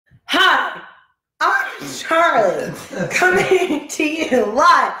Charlie, coming to you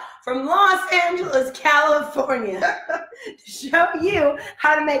live from Los Angeles, California, to show you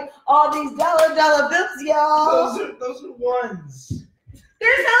how to make all these dollar bills, y'all. Those are ones.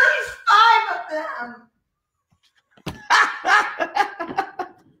 There's at least 5 of them.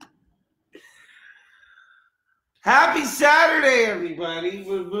 Happy Saturday, everybody.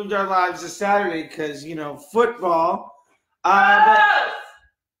 We've moved our lives to Saturday because, you know, football. All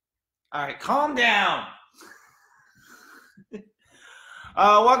right, calm down.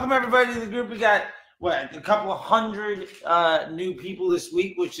 Welcome, everybody, to the group. We got, a couple of hundred new people this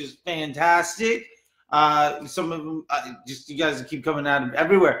week, which is fantastic. Some of them, just you guys keep coming out of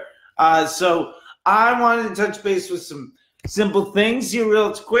everywhere. So I wanted to touch base with some simple things here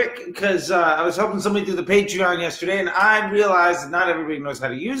real quick because I was helping somebody through the Patreon yesterday, and I realized that not everybody knows how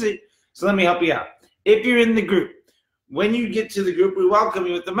to use it. So let me help you out. If you're in the group, when you get to the group, we welcome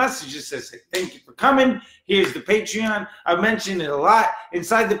you with the message that says, thank you for coming. Here's the Patreon. I've mentioned it a lot.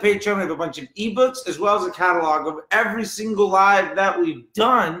 Inside the Patreon, we have a bunch of ebooks as well as a catalog of every single live that we've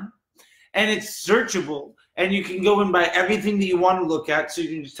done, and it's searchable. And you can go and buy everything that you want to look at. So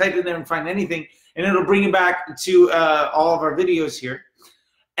you can just type in there and find anything, and it'll bring you back to all of our videos here.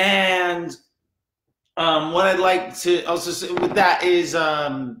 And what I'd like to also say with that is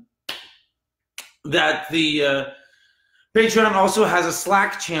that the Patreon also has a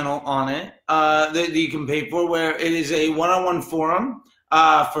Slack channel on it that you can pay for, where it is a one-on-one forum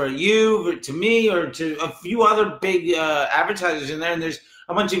for you, to me, or to a few other big advertisers in there. And there's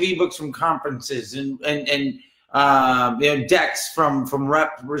a bunch of ebooks from conferences and you know, decks from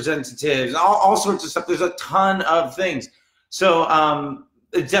representatives, all sorts of stuff. There's a ton of things. So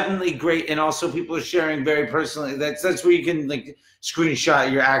it's definitely great. And also people are sharing very personally. That's where you can like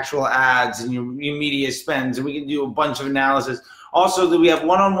screenshot your actual ads and your media spends, and we can do a bunch of analysis. Also, we have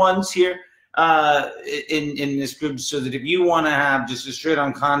one-on-ones here in this group, so that if you want to have just a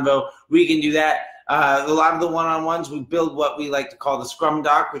straight-on convo, we can do that. A lot of the one-on-ones, we build what we like to call the Scrum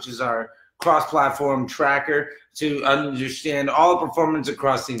Doc, which is our cross-platform tracker to understand all the performance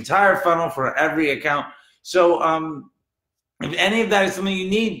across the entire funnel for every account. So if any of that is something you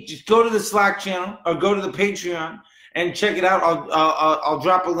need, just go to the Slack channel or go to the Patreon and check it out. I'll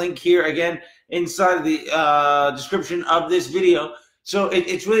drop a link here again inside of the description of this video. So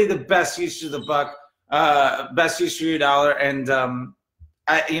it's really the best use of the buck, best use for your dollar. And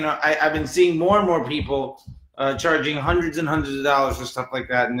I've been seeing more and more people charging hundreds and hundreds of dollars for stuff like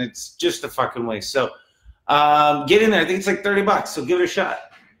that, and it's just a fucking waste. So get in there. I think it's like $30, so give it a shot.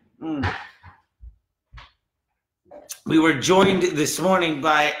 We were joined this morning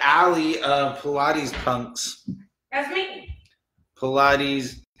by Allie of Pilates Punks. That's me.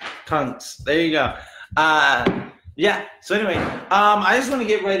 Pilates Punks. There you go. Yeah. So anyway, I just want to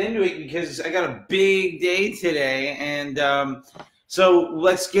get right into it because I got a big day today, and so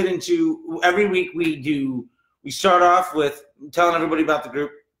let's get into. Every week we start off with telling everybody about the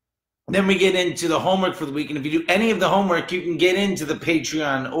group. Then we get into the homework for the week, and if you do any of the homework, you can get into the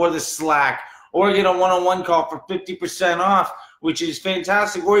Patreon or the Slack, or get a one-on-one call for 50% off, which is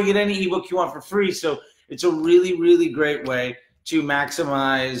fantastic, or you get any ebook you want for free. So it's a really, really great way to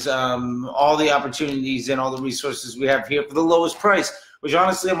maximize all the opportunities and all the resources we have here for the lowest price, which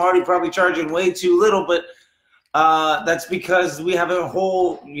honestly I'm already probably charging way too little, but that's because we have a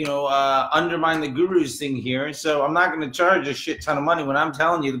whole, undermine the gurus thing here. So I'm not going to charge a shit ton of money when I'm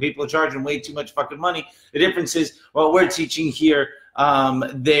telling you the people are charging way too much fucking money. The difference is what we're teaching here,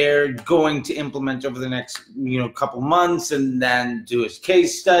 they're going to implement over the next, couple months, and then do a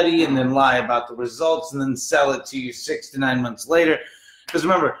case study, and then lie about the results, and then sell it to you 6 to 9 months later. Because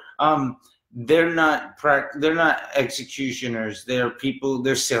remember, they're not executioners. They're people.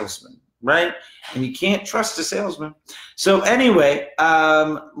 They're salesmen, right? And you can't trust a salesman. So anyway,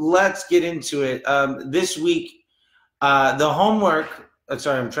 let's get into it. This week, the homework.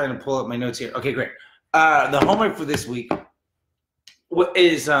 Sorry, I'm trying to pull up my notes here. Okay, great. The homework for this week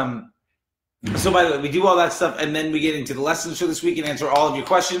is so by the way, we do all that stuff, and then we get into the lessons for this week and answer all of your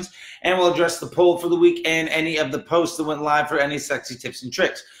questions, and we'll address the poll for the week and any of the posts that went live for any sexy tips and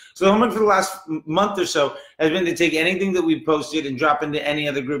tricks. So the homework for the last month or so has been to take anything that we've posted and drop into any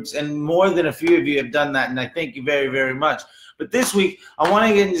other groups, and more than a few of you have done that, and I thank you very, very much. But this week, I want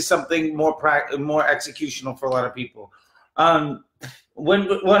to get into something more executional for a lot of people.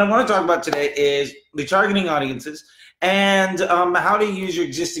 What I want to talk about today is retargeting audiences and how to use your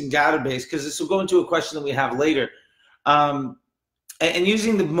existing database, because this will go into a question that we have later, and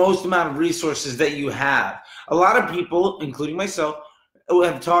using the most amount of resources that you have. A lot of people, including myself,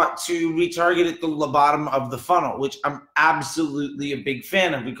 have taught to retarget at the bottom of the funnel, which I'm absolutely a big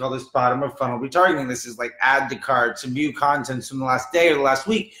fan of. We call this bottom of funnel retargeting. This is like add to carts and view contents from the last day or the last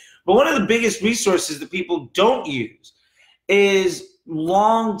week. But one of the biggest resources that people don't use is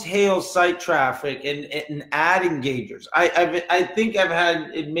long tail site traffic and ad engagers. I think I've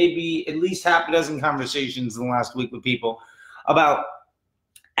had maybe at least half a dozen conversations in the last week with people about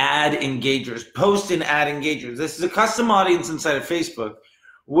ad engagers, post and ad engagers. This is a custom audience inside of Facebook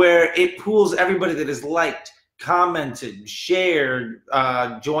where it pools everybody that has liked, commented, shared,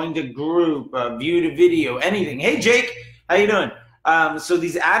 joined a group, viewed a video, anything. Hey, Jake, how you doing? So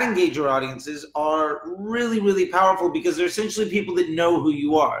these ad engager audiences are really, really powerful because they're essentially people that know who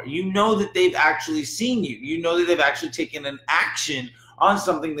you are. You know that they've actually seen you. You know that they've actually taken an action on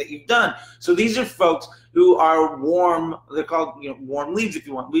something that you've done. So these are folks who are warm. They're called, warm leads if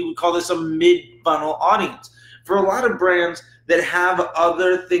you want. We would call this a mid-funnel audience. For a lot of brands that have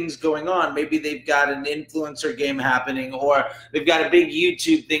other things going on, maybe they've got an influencer game happening, or they've got a big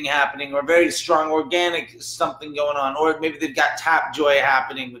YouTube thing happening, or very strong organic something going on, or maybe they've got Tap Joy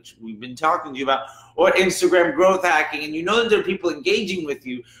happening, which we've been talking to you about, or Instagram growth hacking, and you know that there are people engaging with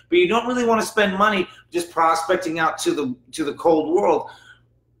you, but you don't really want to spend money just prospecting out to the cold world.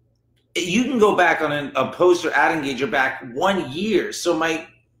 You can go back on a post or ad engager back 1 year. So my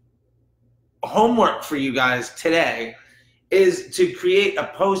homework for you guys today is to create a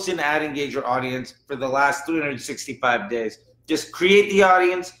post and ad engager audience for the last 365 days. Just create the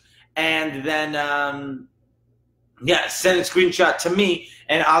audience and then send a screenshot to me,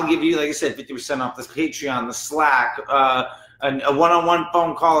 and I'll give you, like I said, 50% off the Patreon, the Slack, a one-on-one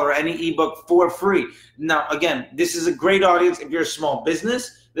phone call, or any ebook for free. Now, again, this is a great audience if you're a small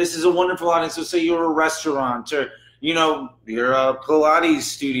business. This is a wonderful audience. So say you're a restaurant, or you're a Pilates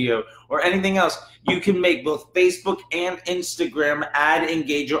studio, or anything else. You can make both Facebook and Instagram ad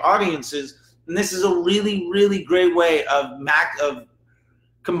engager audiences, and this is a really, really great way of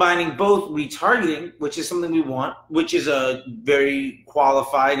combining both retargeting, which is something we want, which is a very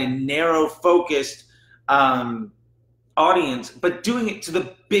qualified and narrow focused audience, but doing it to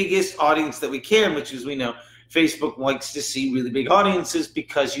the biggest audience that we can, which is, we know Facebook likes to see really big audiences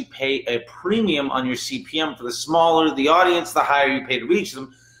because you pay a premium on your CPM. For the smaller the audience, the higher you pay to reach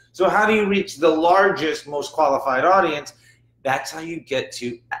them. So how do you reach the largest, most qualified audience? That's how you get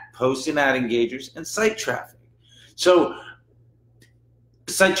to post and ad engagers and site traffic. So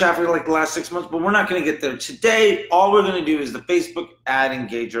site traffic like the last 6 months, but we're not going to get there today. All we're going to do is the Facebook ad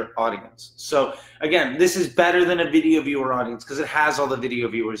engager audience. So again, this is better than a video viewer audience because it has all the video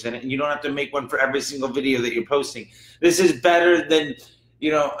viewers in it, and you don't have to make one for every single video that you're posting. This is better than,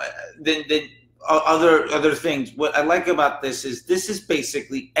 than other things. What I like about this is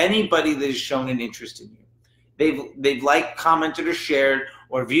basically anybody that has shown an interest in you. They've liked, commented, or shared,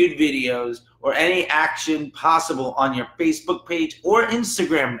 or viewed videos, or any action possible on your Facebook page or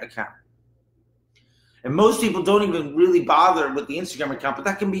Instagram account. And most people don't even really bother with the Instagram account, but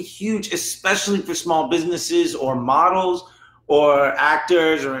that can be huge, especially for small businesses or models or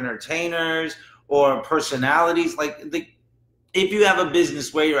actors or entertainers or personalities. If you have a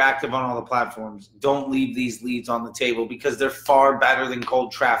business where you're active on all the platforms, don't leave these leads on the table because they're far better than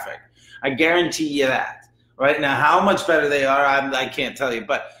cold traffic. I guarantee you that. Right now, how much better they are, I can't tell you,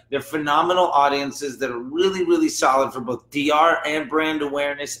 but they're phenomenal audiences that are really, really solid for both DR and brand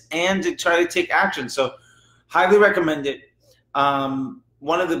awareness and to try to take action. So highly recommend it.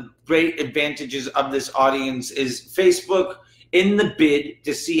 One of the great advantages of this audience is Facebook in the bid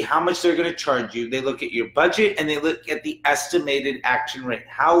to see how much they're going to charge you. They look at your budget and they look at the estimated action rate.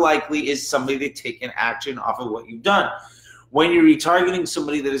 How likely is somebody to take an action off of what you've done? When you're retargeting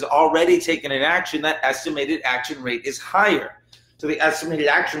somebody that has already taken an action, that estimated action rate is higher. So the estimated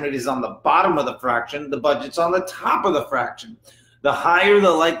action rate is on the bottom of the fraction. The budget's on the top of the fraction. The higher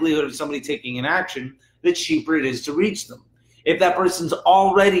the likelihood of somebody taking an action, the cheaper it is to reach them. If that person's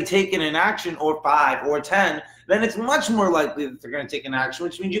already taken an action, or 5 or 10, then it's much more likely that they're going to take an action,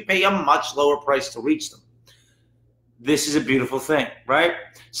 which means you pay a much lower price to reach them. This is a beautiful thing, right?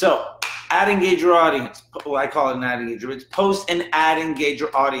 So ad engager audience, well, I call it an ad engager. It's post and ad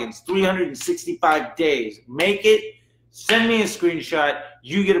engager audience, 365 days. Make it, send me a screenshot,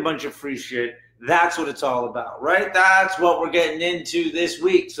 you get a bunch of free shit. That's what it's all about, right? That's what we're getting into this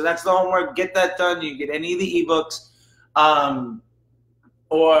week. So that's the homework. Get that done. You can get any of the ebooks,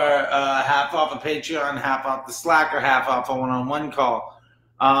 or half off a Patreon, half off the Slack, or half off a one-on-one call,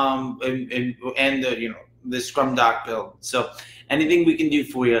 and the the Scrum Doc build. So anything we can do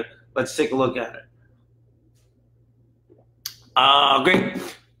for you, let's take a look at it. Great.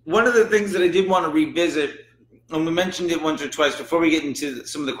 One of the things that I did want to revisit and we mentioned it once or twice before we get into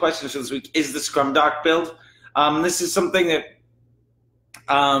some of the questions for this week, is the Scrum Doc build. This is something that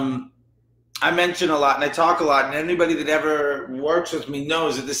I mention a lot and I talk a lot, and anybody that ever works with me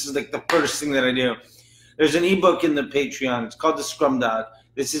knows that this is like the first thing that I do. There's an ebook in the Patreon. It's called the Scrum Doc.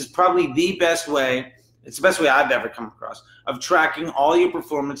 This is probably the best way. It's the best way I've ever come across of tracking all your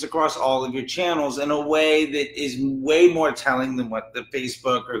performance across all of your channels in a way that is way more telling than what the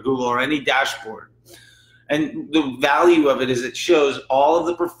Facebook or Google or any dashboard. And the value of it is it shows all of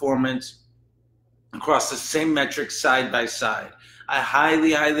the performance across the same metrics side by side. I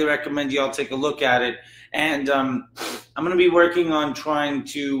highly, highly recommend you all take a look at it. And I'm going to be working on trying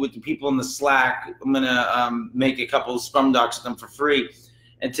to, with the people in the Slack, I'm going to make a couple of Scrum Docs with them for free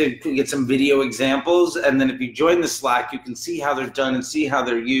and to get some video examples. And then if you join the Slack, you can see how they're done and see how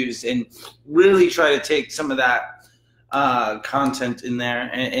they're used and really try to take some of that content in there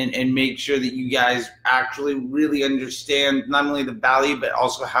and make sure that you guys actually really understand not only the value, but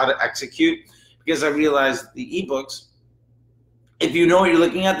also how to execute. Because I realized the ebooks, if you know what you're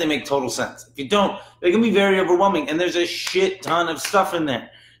looking at, they make total sense. If you don't, they can be very overwhelming, and there's a shit ton of stuff in there.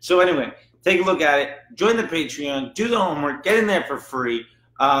 So anyway, take a look at it, join the Patreon, do the homework, get in there for free,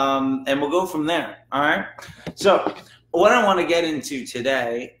 and we'll go from there, all right? So what I want to get into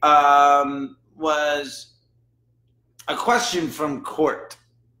today was a question from Court.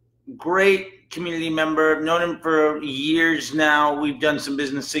 Great community member. I've known him for years now. We've done some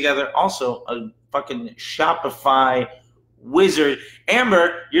business together. Also, a fucking Shopify wizard.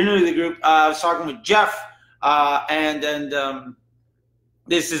 Amber, you're new to the group. I was talking with Jeff, and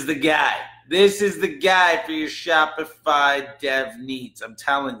this is the guy. This is the guy for your Shopify dev needs. I'm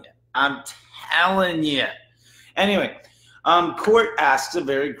telling you. I'm telling you. Anyway, Court asks a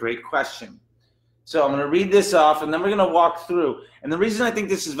very great question. So I'm going to read this off, and then we're going to walk through. And the reason I think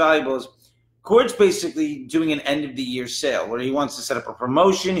this is valuable is Court's basically doing an end-of-the-year sale where he wants to set up a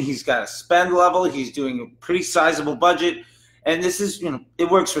promotion. He's got a spend level. He's doing a pretty sizable budget. And this is, it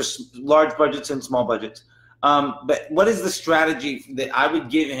works for large budgets and small budgets. But what is the strategy that I would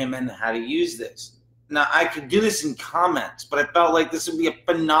give him and how to use this? Now, I could do this in comments, but I felt like this would be a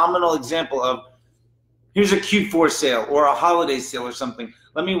phenomenal example of here's a Q4 sale or a holiday sale or something.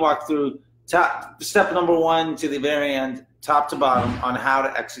 Let me walk through step number 1 to the very end, top to bottom, on how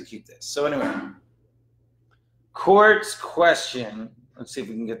to execute this. So anyway, Court's question. Let's see if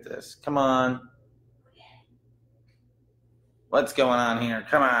we can get this. Come on. What's going on here?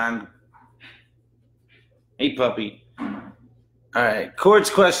 Come on. Hey, puppy. All right. Court's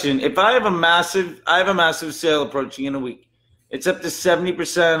question. If I have a massive sale approaching in a week. It's up to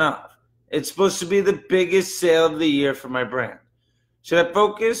 70% off. It's supposed to be the biggest sale of the year for my brand. Should I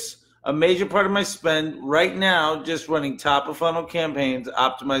focus a major part of my spend right now just running top of funnel campaigns,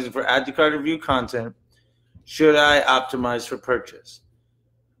 optimizing for add to cart review content? Should I optimize for purchase?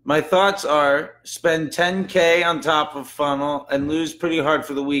 My thoughts are spend $10K on top of funnel and lose pretty hard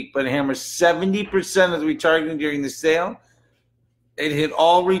for the week, but hammer 70% of the retargeting during the sale and hit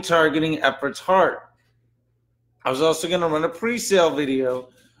all retargeting efforts hard. I was also going to run a pre-sale video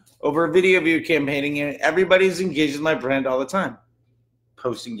over a video view campaigning, and everybody's engaged with my brand all the time.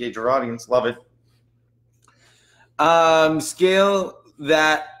 Post engage your audience, love it. Scale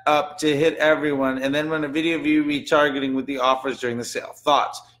that up to hit everyone, and then run a video view retargeting with the offers during the sale.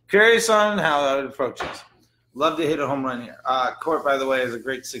 Thoughts? Curious on how I would approach this. Love to hit a home run here. Court, by the way, is a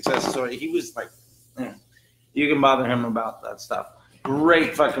great success story. He was like, you can bother him about that stuff.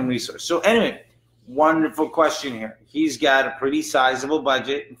 Great fucking resource. So anyway, wonderful question here. He's got a pretty sizable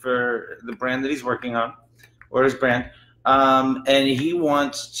budget for the brand that he's working on, or his brand, and he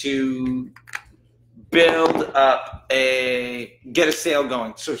wants to build up get a sale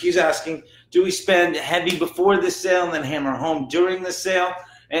going. So he's asking, do we spend heavy before the sale and then hammer home during the sale?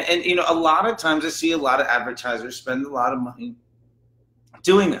 And a lot of times I see a lot of advertisers spend a lot of money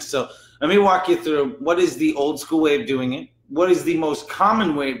doing this. So let me walk you through what is the old school way of doing it, what is the most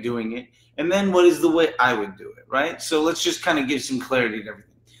common way of doing it, and then what is the way I would do it, right? So let's just kind of give some clarity to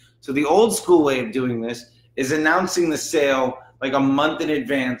everything. So the old school way of doing this is announcing the sale like a month in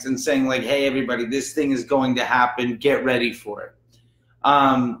advance and saying like, hey, everybody, this thing is going to happen. Get ready for it,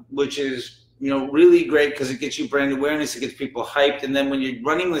 which is really great because it gets you brand awareness. It gets people hyped. And then when you're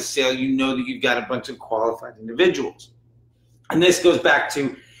running the sale, you know that you've got a bunch of qualified individuals. And this goes back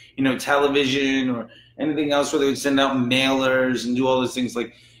to, television or anything else where they would send out mailers and do all those things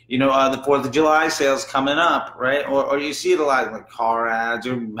like, the 4th of July sales coming up, right? Or you see it a lot like car ads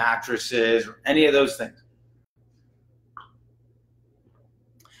or mattresses or any of those things.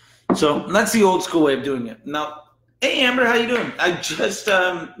 So that's the old school way of doing it. Now, Hey, Amber, how you doing? I just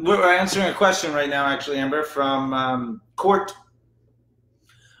we're answering a question right now, actually, Amber, from Court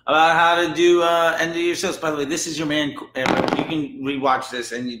about how to do end of year sales. By the way, this is your man, Amber. You can rewatch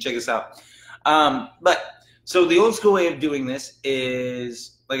this and you check us out. So the old school way of doing this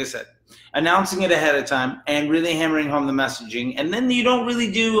is, like I said, announcing it ahead of time and really hammering home the messaging, and then you don't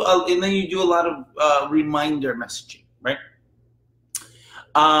really do, and then you do a lot of reminder messaging, right?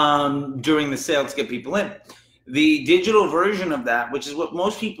 During the sale to get people in. The digital version of that, which is what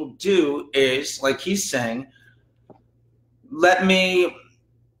most people do, is, like he's saying,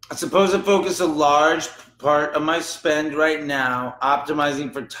 suppose I focus a large part of my spend right now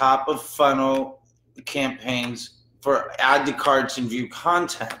optimizing for top of funnel campaigns for add to carts and view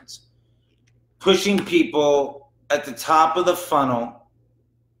content, pushing people at the top of the funnel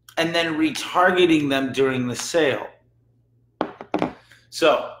and then retargeting them during the sale.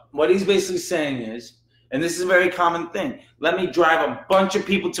 So what he's basically saying is, and this is a very common thing, let me drive a bunch of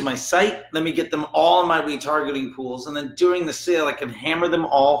people to my site, let me get them all in my retargeting pools, and then during the sale I can hammer them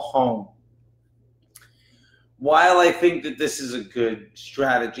all home. While I think that this is a good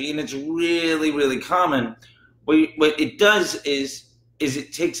strategy, and it's really, really common, what it does is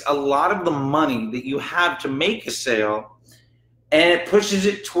it takes a lot of the money that you have to make a sale and it pushes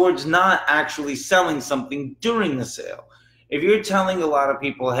it towards not actually selling something during the sale. If you're telling a lot of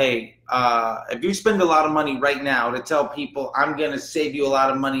people, hey, if you spend a lot of money right now to tell people I'm going to save you a lot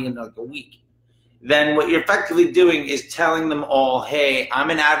of money in like a week, then what you're effectively doing is telling them all, hey, I'm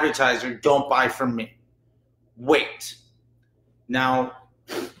an advertiser, don't buy from me. Wait. Now,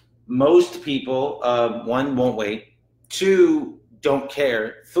 most people, one, won't wait. Two, don't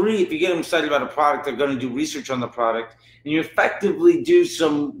care. Three, if you get them excited about a product, they're going to do research on the product, and you effectively do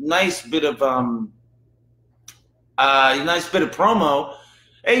some nice bit of promo.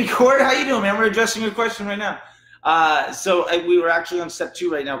 Hey, Court, how you doing, man? We're addressing your question right now. So we were actually on step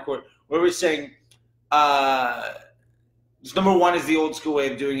 2 right now, Court, where we're saying number 1 is the old school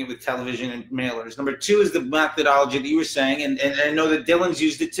way of doing it with television and mailers. Number 2 is the methodology that you were saying, and I know that Dylan's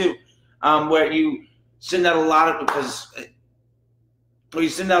used it too, where you send out a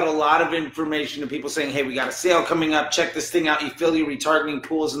lot of information to people saying, hey, we got a sale coming up, check this thing out. You fill your retargeting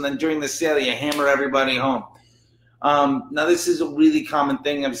pools, and then during the sale, you hammer everybody home. Now, this is a really common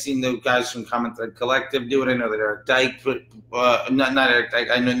thing. I've seen the guys from Comment Thread Collective do it. I know that Eric Dyke, not Eric Dyke,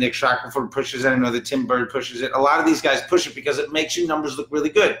 I know Nick Shackelford pushes it. I know that Tim Bird pushes it. A lot of these guys push it because it makes your numbers look really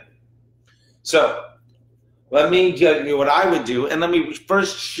good. So let me tell you what I would do, and let me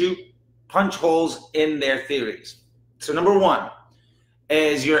first punch holes in their theories. So number 1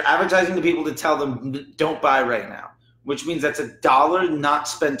 is you're advertising to people to tell them don't buy right now, which means that's $1 not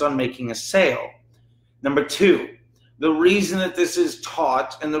spent on making a sale. Number 2, the reason that this is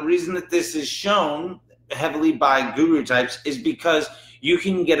taught and the reason that this is shown heavily by guru types is because you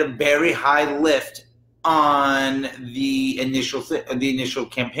can get a very high lift on the initial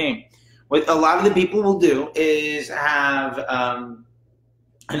campaign. What a lot of the people will do is have an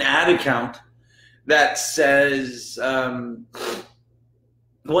ad account that says one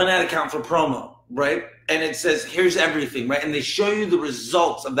ad account for promo, right? And it says, here's everything, right? And they show you the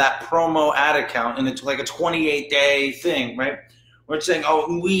results of that promo ad account, and it's like a 28-day thing, right? Where it's saying,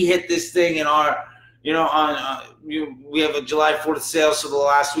 oh, we hit this thing in our, we have a July 4th sale, so the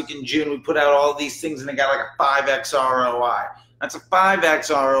last week in June, we put out all these things, and they got like a 5x ROI. That's a 5x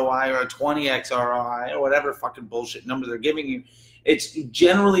ROI or a 20x ROI or whatever fucking bullshit number they're giving you. It's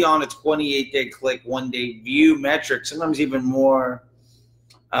generally on a 28-day click, 1-day view metric, sometimes even more,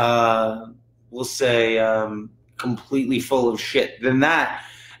 we'll say completely full of shit than that.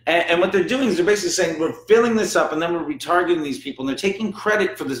 And what they're doing is they're basically saying we're filling this up and then we're retargeting these people, and they're taking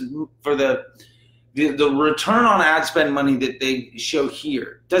credit for this, for the return on ad spend money that they show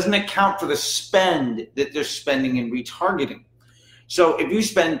here. Doesn't account for the spend that they're spending in retargeting. So if you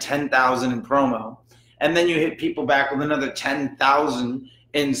spend $10,000 in promo and then you hit people back with another $10,000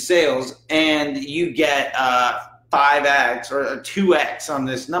 in sales and you get 5x or 2x on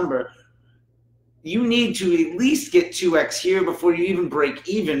this number, you need to at least get 2x here before you even break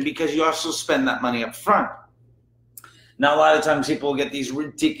even, because you also spend that money up front. Now, a lot of times people get these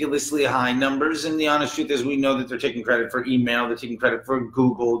ridiculously high numbers, and the honest truth is we know that they're taking credit for email, they're taking credit for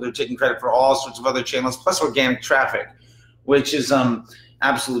Google, they're taking credit for all sorts of other channels, plus organic traffic, which is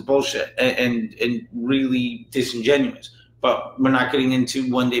absolute bullshit and really disingenuous. But we're not getting into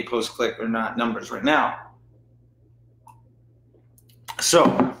 1-day post-click or not numbers right now.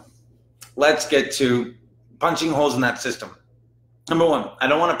 So let's get to punching holes in that system. Number 1, I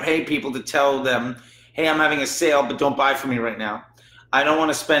don't want to pay people to tell them, hey, I'm having a sale, but don't buy from me right now. I don't want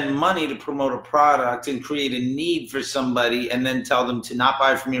to spend money to promote a product and create a need for somebody and then tell them to not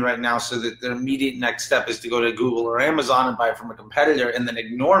buy from me right now so that their immediate next step is to go to Google or Amazon and buy from a competitor and then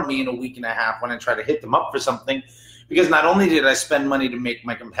ignore me in a week and a half when I try to hit them up for something. Because not only did I spend money to make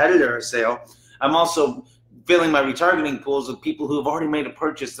my competitor a sale, I'm also filling my retargeting pools with people who have already made a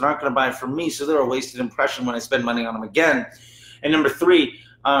purchase that aren't going to buy from me, so they're a wasted impression when I spend money on them again. And number three,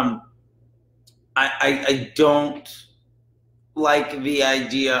 I don't like the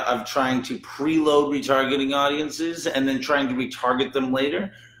idea of trying to preload retargeting audiences and then trying to retarget them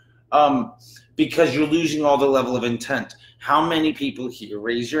later, because you're losing all the level of intent. How many people here,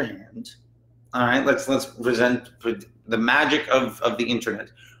 raise your hand. All right, let's present the magic of the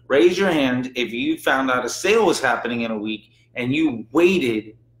internet. Raise your hand if you found out a sale was happening in a week and you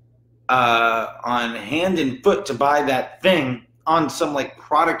waited on hand and foot to buy that thing on some like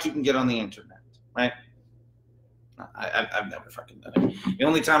product you can get on the internet, right? I've never fucking done it. The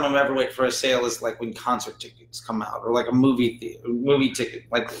only time I'm ever wait for a sale is like when concert tickets come out or like a movie ticket,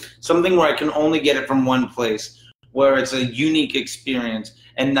 like something where I can only get it from one place, where it's a unique experience,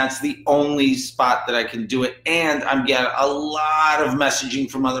 and that's the only spot that I can do it. And I'm getting a lot of messaging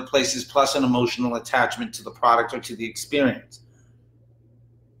from other places, plus an emotional attachment to the product or to the experience.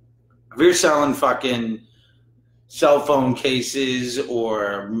 If you're selling fucking cell phone cases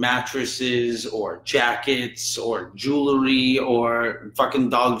or mattresses or jackets or jewelry or fucking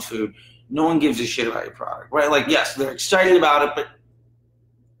dog food, no one gives a shit about your product, right? Like, yes, they're excited about it, but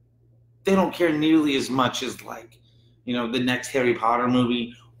they don't care nearly as much as like, you know, the next Harry Potter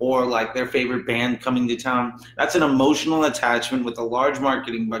movie or like their favorite band coming to town. That's an emotional attachment with a large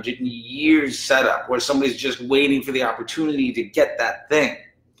marketing budget and years set up where somebody's just waiting for the opportunity to get that thing.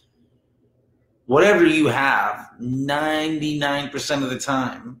 Whatever you have, 99% of the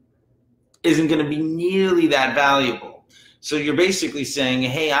time, isn't going to be nearly that valuable. So you're basically saying,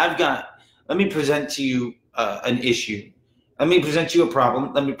 hey, let me present to you an issue. Let me present you a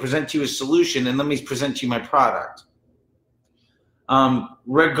problem. Let me present to you a solution. And let me present to you my product.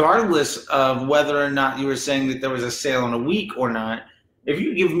 Regardless of whether or not you were saying that there was a sale in a week or not, if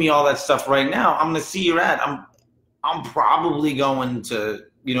you give me all that stuff right now, I'm going to see your ad. I'm probably going to,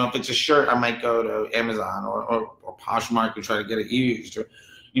 you know, if it's a shirt, I might go to Amazon or Poshmark and try to get it used. Or,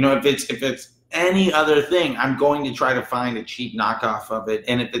 you know, if it's any other thing, I'm going to try to find a cheap knockoff of it.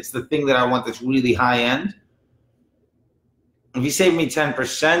 And if it's the thing that I want that's really high end, if you save me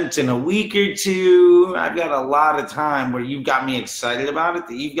 10% in a week or two, I've got a lot of time where you've got me excited about it,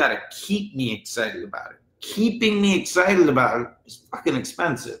 that you've got to keep me excited about it. Keeping me excited about it is fucking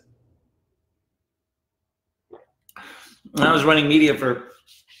expensive. When I was running media for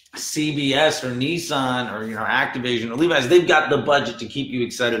CBS or Nissan or, you know, Activision or Levi's, they've got the budget to keep you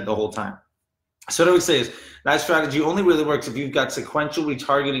excited the whole time. So what I would say is that strategy only really works if you've got sequential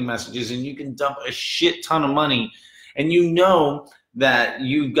retargeting messages and you can dump a shit ton of money and you know that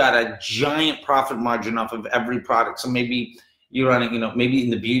you've got a giant profit margin off of every product. So maybe you're running, you know, maybe in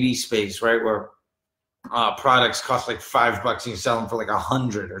the beauty space, right, where products cost like $5 and you sell them for like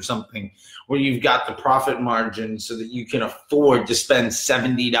 100 or something, where you've got the profit margin so that you can afford to spend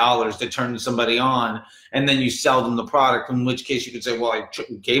 $70 to turn somebody on, and then you sell them the product, in which case you could say, well, I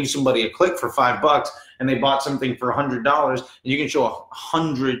gave somebody a click for $5 and they bought something for $100, and you can show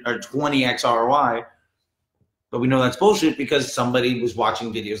 100 or 20x ROI. But we know that's bullshit because somebody was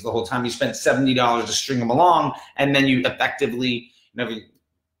watching videos the whole time. You spent $70 to string them along, and then you effectively never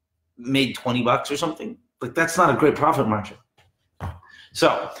made $20 or something. Like, that's not a great profit margin.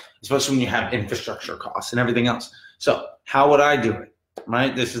 So, especially when you have infrastructure costs and everything else. So, how would I do it?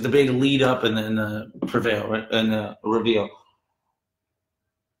 Right? This is the big lead up and then the prevail, right? And the reveal.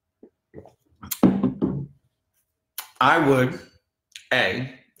 I would,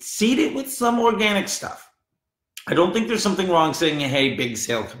 seed it with some organic stuff. I don't think there's something wrong saying, hey, big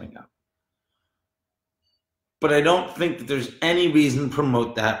sale coming up. But I don't think that there's any reason to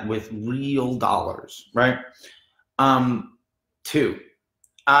promote that with real dollars, right? Two,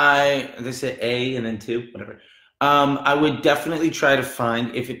 they say A and then two, whatever. I would definitely try to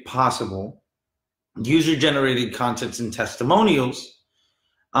find, if it's possible, user-generated contents and testimonials.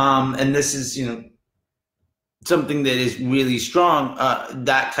 And this is, you know, something that is really strong.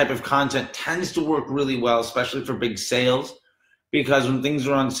 That type of content tends to work really well, especially for big sales. Because when things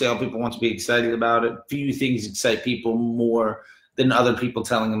are on sale, people want to be excited about it. Few things excite people more than other people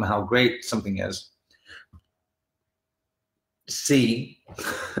telling them how great something is. C,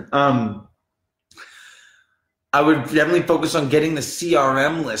 I would definitely focus on getting the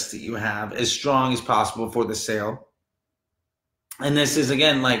CRM list that you have as strong as possible for the sale. And this is,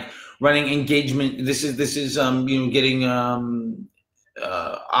 again, like running engagement. This is you know, getting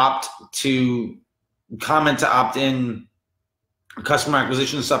opt to comment to opt in customer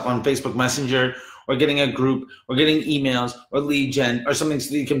acquisition stuff on Facebook Messenger, or getting a group, or getting emails, or lead gen, or something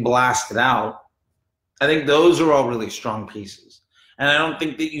so that you can blast it out. I think those are all really strong pieces. And I don't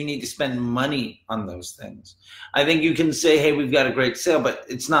think that you need to spend money on those things. I think you can say, hey, we've got a great sale, but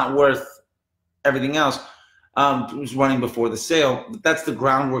it's not worth everything else. Who's running before the sale. But that's the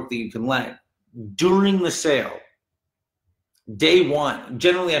groundwork that you can lay. During the sale, day one,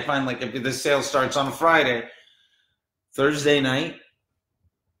 generally I find like if the sale starts on a Friday, Thursday night,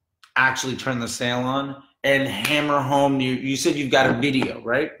 actually turn the sale on and hammer home. You said you've got a video,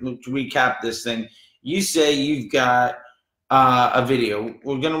 right? Let's recap this thing. You say you've got a video.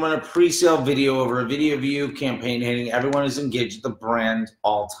 We're going to run a pre-sale video over a video view campaign hitting everyone who's engaged with the brand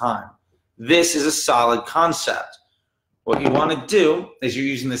all time. This is a solid concept. What you want to do is you're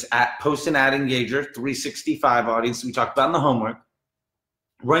using this post and ad engager 365 audience we talked about in the homework.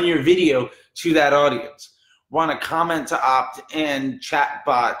 Run your video to that audience. Run a comment to opt in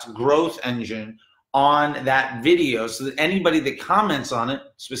chatbot growth engine on that video so that anybody that comments on it,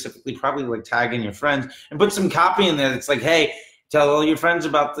 specifically probably like tagging your friends, and put some copy in there that's like, hey, tell all your friends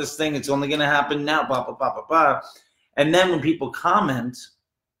about this thing. It's only going to happen now, blah, blah, blah, blah, blah. And then when people comment,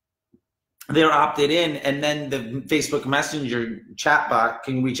 they're opted in, and then the Facebook Messenger chatbot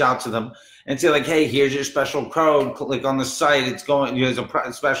can reach out to them and say like, hey, here's your special code. Click on the site. It's going, there's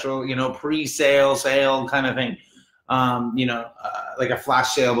a special, pre-sale, sale kind of thing, like a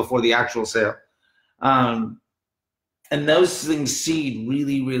flash sale before the actual sale. And those things seed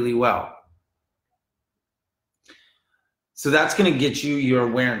really, really well. So that's going to get you your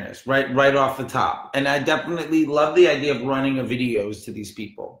awareness right off the top. And I definitely love the idea of running a videos to these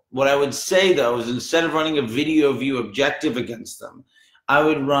people. What I would say though is instead of running a video view objective against them, I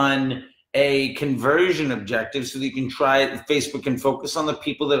would run a conversion objective so that you can try it. Facebook can focus on the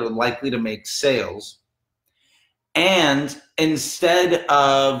people that are likely to make sales. And instead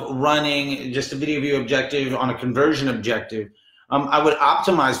of running just a video view objective on a conversion objective, I would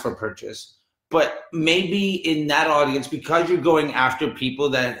optimize for purchase. But maybe in that audience, because you're going after people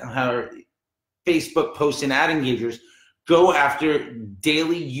that are Facebook post and ad engagers, go after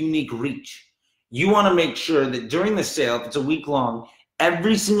daily unique reach. You want to make sure that during the sale, if it's a week long,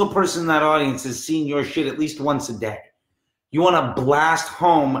 every single person in that audience has seen your shit at least once a day. You want to blast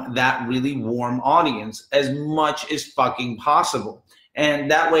home that really warm audience as much as fucking possible.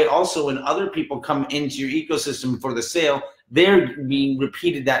 And that way also when other people come into your ecosystem for the sale, they're being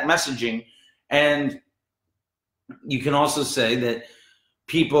repeated that messaging. And you can also say that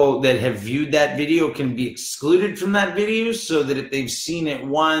people that have viewed that video can be excluded from that video so that if they've seen it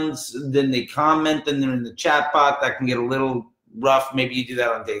once, then they comment, then they're in the chat bot. That can get a little rough. Maybe you do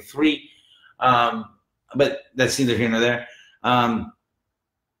that on day 3. But that's neither here nor there.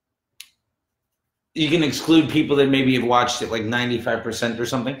 You can exclude people that maybe have watched it like 95% or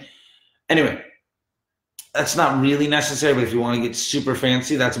something. Anyway. That's not really necessary, but if you want to get super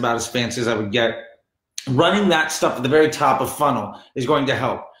fancy, that's about as fancy as I would get. Running that stuff at the very top of funnel is going to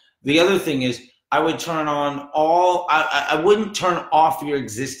help. The other thing is I would turn on I wouldn't turn off your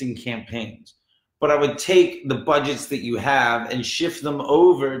existing campaigns, but I would take the budgets that you have and shift them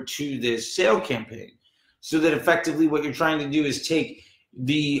over to this sale campaign so that effectively what you're trying to do is take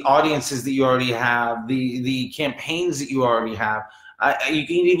the audiences that you already have, the campaigns that you already have. You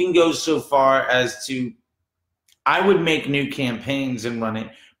can even go so far as to I would make new campaigns and run it,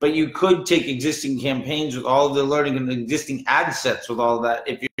 but you could take existing campaigns with all of the learning and existing ad sets with all of that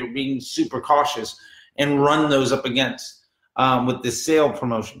if you're being super cautious and run those up against with the sale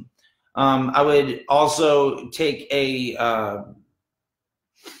promotion. I would also take if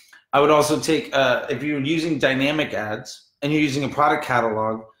you're using dynamic ads and you're using a product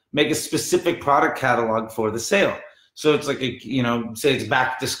catalog, make a specific product catalog for the sale. So it's like say it's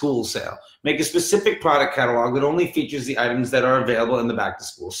back to school sale. Make a specific product catalog that only features the items that are available in the back to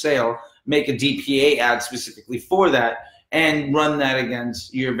school sale. Make a DPA ad specifically for that and run that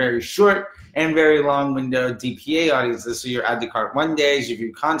against your very short and very long window DPA audiences. So your add to cart 1 days, your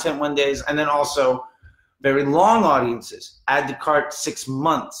view content 1 days, and then also very long audiences. Add to cart 6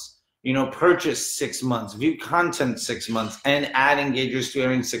 months, purchase 6 months, view content 6 months, and ad engagers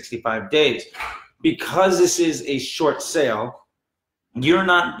 365 days. Because this is a short sale, you're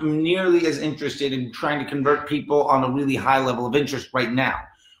not nearly as interested in trying to convert people on a really high level of interest right now.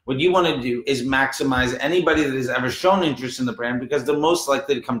 What you want to do is maximize anybody that has ever shown interest in the brand because they're most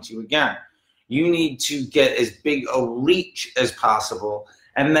likely to come to you again. You need to get as big a reach as possible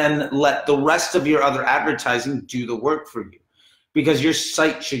and then let the rest of your other advertising do the work for you because your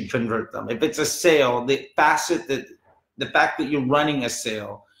site should convert them. If it's a sale, the facet that the fact that you're running a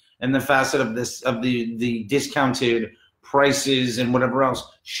sale and the facet of this, of the discounted prices and whatever else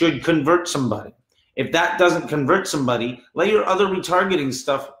should convert somebody. If that doesn't convert somebody, let your other retargeting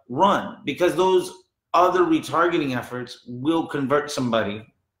stuff run, because those other retargeting efforts will convert somebody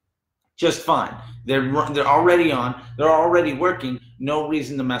just fine. They're already on, they're already working, no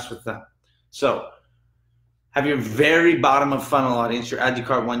reason to mess with them. So have your very bottom of funnel audience, your add to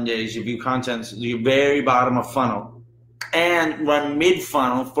cart 1 days, your view contents, your very bottom of funnel, and run mid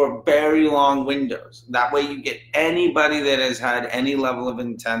funnel for very long windows. That way you get anybody that has had any level of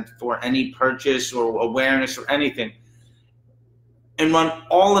intent for any purchase or awareness or anything, and run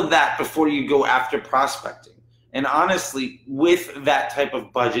all of that before you go after prospecting. And honestly, with that type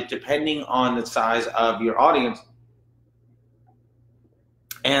of budget, depending on the size of your audience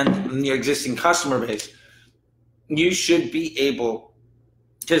and your existing customer base, you should be able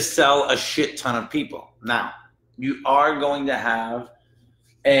to sell a shit ton of people. Now, you are going to have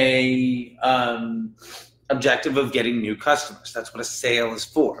a objective of getting new customers. That's what a sale is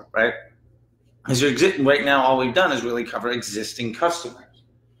for, right? Because right now, all we've done is really cover existing customers.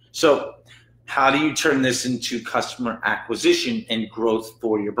 So how do you turn this into customer acquisition and growth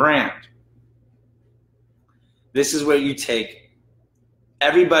for your brand? This is where you take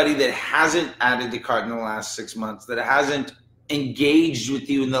everybody that hasn't added to cart in the last 6 months, that hasn't engaged with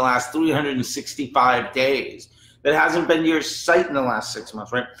you in the last 365 days, that hasn't been to your site in the last 6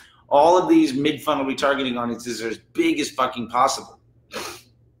 months, right? All of these mid-funnel retargeting audiences are as big as fucking possible.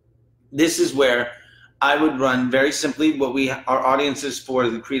 This is where I would run very simply what our audiences for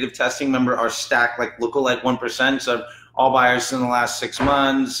the creative testing, member, are stacked like lookalike 1%, so all buyers in the last 6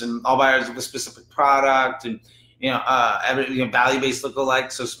 months and all buyers of a specific product, and value-based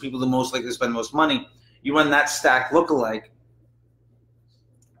lookalike, so people the most likely to spend the most money. You run that stack lookalike.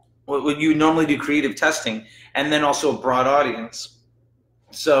 What you normally do creative testing, and then also a broad audience.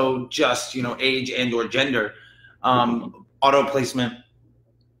 So just age and or gender, auto placement,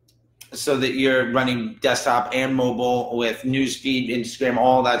 so that you're running desktop and mobile with newsfeed, Instagram,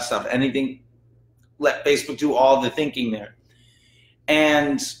 all that stuff. Anything, let Facebook do all the thinking there.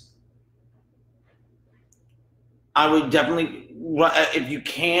 And I would definitely, if you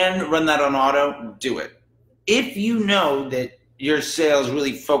can run that on auto, do it. If you know that your sales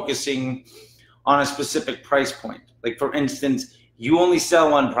really focusing on a specific price point, like for instance, you only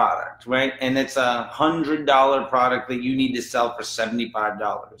sell one product, right? And it's $100 product that you need to sell for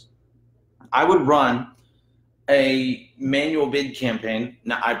 $75. I would run a manual bid campaign.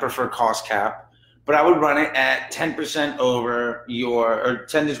 Now, I prefer cost cap, but I would run it at 10% over or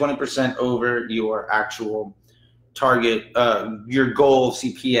 10 to 20% over your actual target, your goal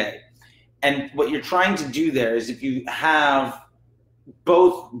CPA. And what you're trying to do there is, if you have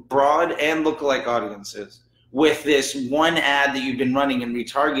both broad and lookalike audiences with this one ad that you've been running and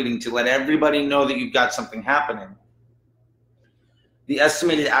retargeting to let everybody know that you've got something happening, the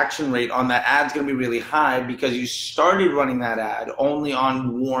estimated action rate on that ad is going to be really high, because you started running that ad only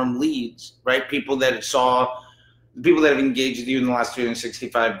on warm leads, right? People that have engaged with you in the last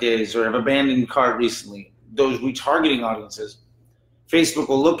 365 days or have abandoned cart recently, those retargeting audiences. Facebook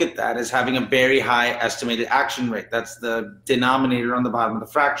will look at that as having a very high estimated action rate. That's the denominator on the bottom of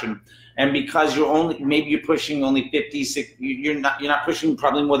the fraction. And because you're pushing only 50, you're not pushing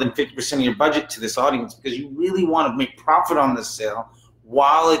probably more than 50% of your budget to this audience, because you really want to make profit on this sale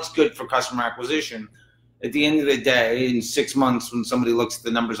while it's good for customer acquisition. At the end of the day, in 6 months, when somebody looks at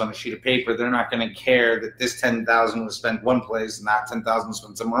the numbers on a sheet of paper, they're not going to care that this 10,000 was spent one place and that 10,000 was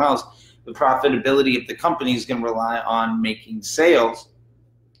spent somewhere else. The profitability of the company is going to rely on making sales.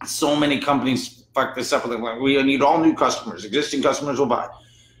 So many companies fuck this up. Like, we need all new customers. Existing customers will buy.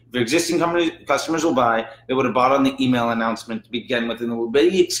 If existing customers will buy, they would have bought on the email announcement to begin with, and they will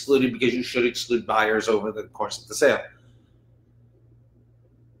be excluded, because you should exclude buyers over the course of the sale.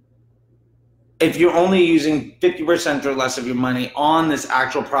 If you're only using 50% or less of your money on this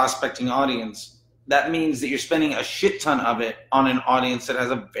actual prospecting audience, that means that you're spending a shit ton of it on an audience that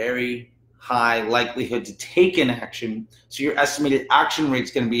has a very high likelihood to take an action. So your estimated action rate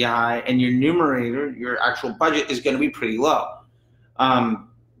is going to be high, and your numerator, your actual budget, is going to be pretty low,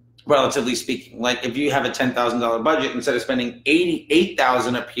 relatively speaking. Like if you have a $10,000 budget, instead of spending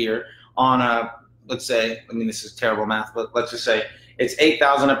 $88,000 up here on a, let's say, I mean, this is terrible math, but let's just say it's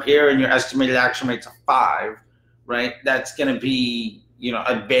 $8,000 up here and your estimated action rate's a 5, right? That's going to be,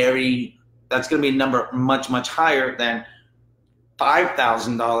 that's going to be a number much, much higher than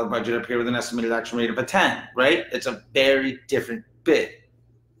 $5,000 budget up here with an estimated action rate of a 10, right? It's a very different bid.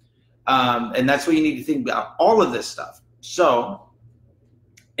 And that's what you need to think about, all of this stuff. So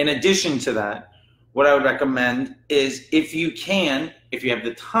in addition to that, what I would recommend is, if you can, if you have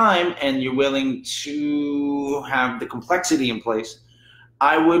the time and you're willing to have the complexity in place,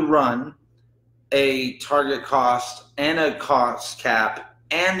 I would run a target cost and a cost cap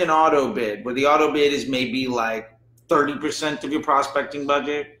and an auto bid, where the auto bid is maybe like 30% of your prospecting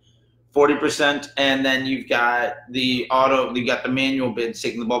budget, 40%, and then you've got the manual bid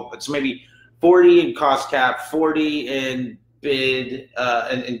taking the bulk. So maybe 40 in cost cap, 40 in bid,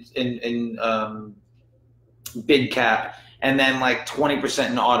 bid cap, and then like 20%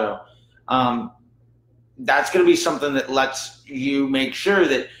 in auto. That's going to be something that lets you make sure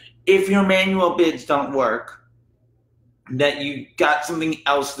that if your manual bids don't work, that you got something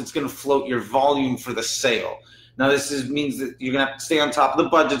else that's going to float your volume for the sale. Now, means that you're going to have to stay on top of the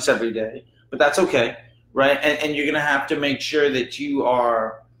budgets every day, but that's okay, right? And you're going to have to make sure that you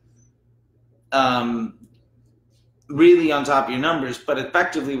are really on top of your numbers. But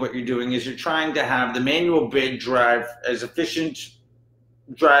effectively what you're doing is you're trying to have the manual bid drive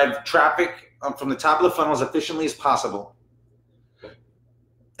traffic from the top of the funnel as efficiently as possible.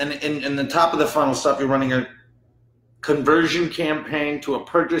 And in the top of the funnel stuff, you're running a conversion campaign to a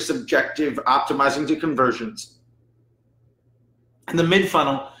purchase objective, optimizing to conversions. In the mid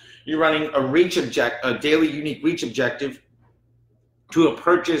funnel, you're running a daily unique reach objective to a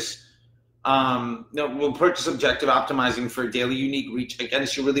purchase objective, optimizing for daily unique reach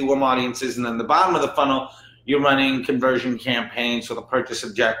against your really warm audiences. And then the bottom of the funnel, you're running conversion campaigns with a purchase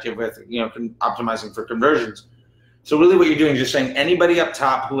objective with optimizing for conversions. So really what you're doing is you're saying, anybody up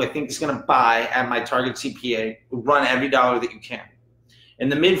top who I think is going to buy at my target CPA, run every dollar that you can. In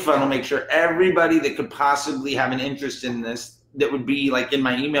the mid funnel, make sure everybody that could possibly have an interest in this, that would be like in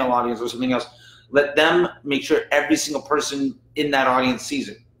my email audience or something else, let them make sure every single person in that audience sees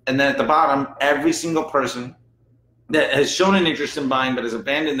it. And then at the bottom, every single person that has shown an interest in buying but has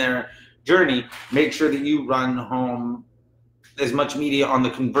abandoned their journey, make sure that you run home as much media on the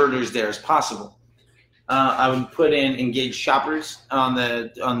converters there as possible. I would put in engaged shoppers on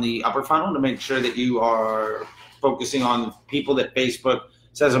the upper funnel to make sure that you are focusing on people that Facebook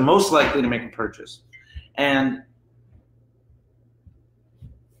says are most likely to make a purchase. And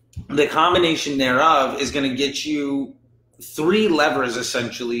the combination thereof is going to get you 3 levers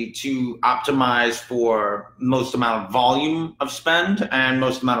essentially to optimize for most amount of volume of spend and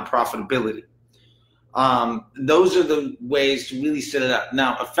most amount of profitability. Those are the ways to really set it up.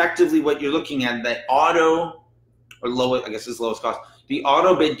 Now, effectively what you're looking at, the auto, or low, I guess it's lowest cost, the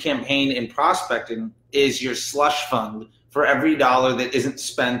auto bid campaign in prospecting is your slush fund for every dollar that isn't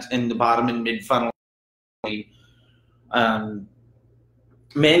spent in the bottom and mid funnel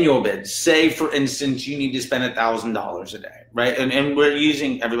manual bids. Say, for instance, you need to spend $1,000 a day, right? And we're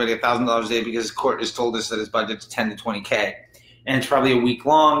using everybody $1,000 a day because Court has told us that his budget's 10 to 20K. And it's probably a week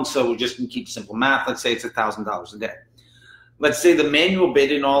long, so we're just going to keep simple math. Let's say it's $1,000 a day. Let's say the manual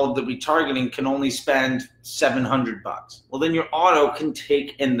bid and all of the retargeting can only spend $700. Well, then your auto can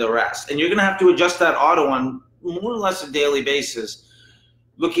take in the rest. And you're going to have to adjust that auto on more or less a daily basis.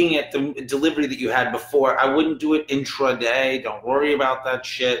 Looking at the delivery that you had before, I wouldn't do it intraday. Don't worry about that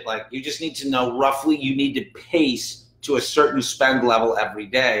shit. Like, you just need to know roughly you need to pace to a certain spend level every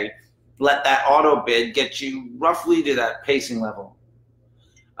day. Let that auto bid get you roughly to that pacing level.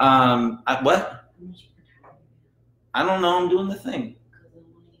 What? I don't know. I'm doing the thing.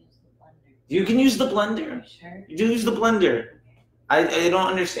 You can use the blender. Sure. You use the blender. I don't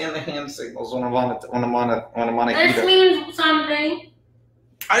understand the hand signals when I'm on a heater. This means something.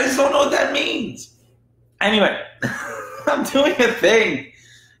 I just don't know what that means. Anyway, I'm doing a thing.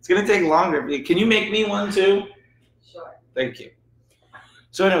 It's gonna take longer. Can you make me one too? Sure. Thank you.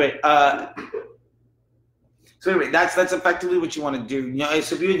 So anyway, that's effectively what you want to do.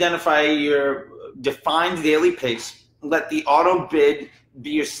 So if you identify your defined daily pace, let the auto bid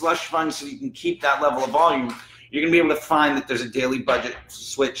be your slush fund so you can keep that level of volume. You're gonna be able to find that there's a daily budget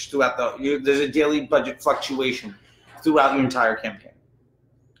switch throughout there's a daily budget fluctuation throughout your entire campaign.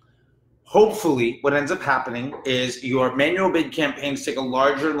 Hopefully, what ends up happening is your manual bid campaigns take a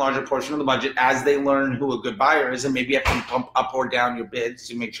larger and larger portion of the budget as they learn who a good buyer is, and maybe you have to bump up or down your bids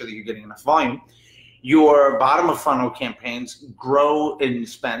to make sure that you're getting enough volume. Your bottom of funnel campaigns grow in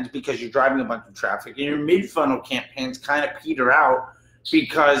spend because you're driving a bunch of traffic, and your mid funnel campaigns kind of peter out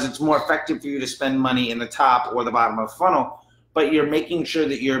because it's more effective for you to spend money in the top or the bottom of the funnel, but you're making sure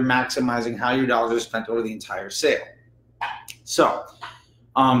that you're maximizing how your dollars are spent over the entire sale. So,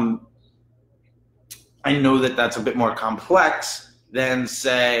 I know that that's a bit more complex than,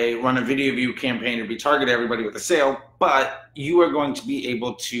 say, run a video view campaign or retarget everybody with a sale, but you are going to be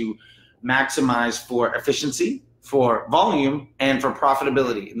able to maximize for efficiency for volume and for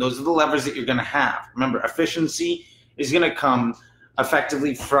profitability. And those are the levers that you're going to have. Remember, efficiency is going to come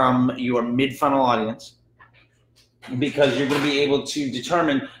effectively from your mid-funnel audience, because you're going to be able to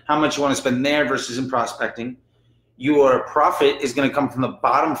determine how much you want to spend there versus in prospecting. Your profit is going to come from the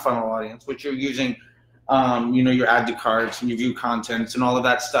bottom funnel audience, which you're using, your add to carts and your view contents and all of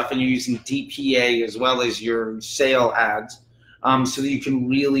that stuff. And you're using DPA as well as your sale ads, so that you can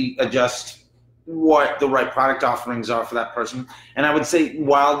really adjust what the right product offerings are for that person. And I would say,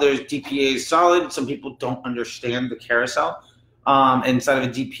 while there's DPA is solid, some people don't understand the carousel inside of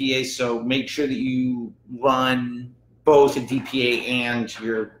a DPA. So make sure that you run both a DPA and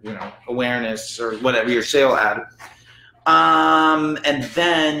your, awareness or whatever, your sale ad. And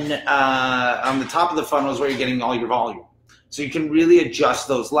then on the top of the funnel is where you're getting all your volume. So you can really adjust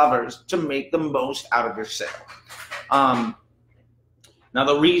those levers to make the most out of your sale. Now,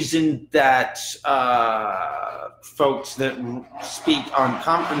 the reason that folks that speak at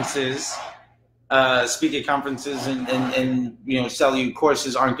conferences and sell you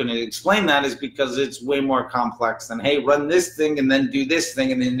courses aren't going to explain that is because it's way more complex than, hey, run this thing and then do this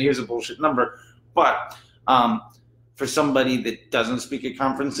thing and then here's a bullshit number. But for somebody that doesn't speak at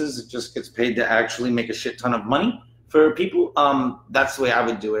conferences, it just gets paid to actually make a shit ton of money for people. That's the way I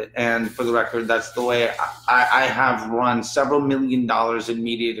would do it. And for the record, that's the way I have run several $1 million in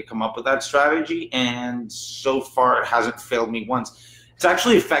media to come up with that strategy. And so far, it hasn't failed me once. It's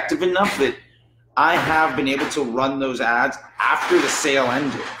actually effective enough that I have been able to run those ads after the sale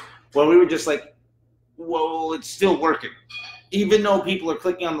ended, where we were just like, whoa, it's still working. Even though people are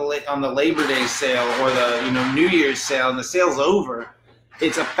clicking on the Labor Day sale or the New Year's sale and the sale's over,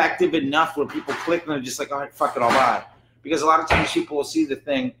 it's effective enough where people click and they're just like, all right, fuck it, I'll buy. Because a lot of times people will see the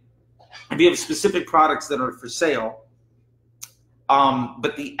thing. If you have specific products that are for sale,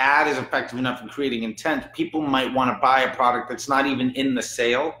 but the ad is effective enough in creating intent, people might want to buy a product that's not even in the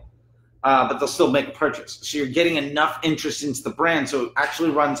sale, but they'll still make a purchase. So you're getting enough interest into the brand, so it actually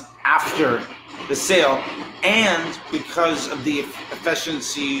runs after the sale. And because of the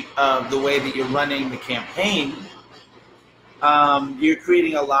efficiency of the way that you're running the campaign, you're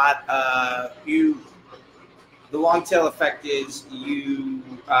creating a lot. The long tail effect is you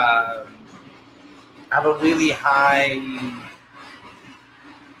have a really high.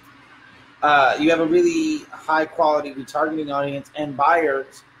 You have a really high quality retargeting audience and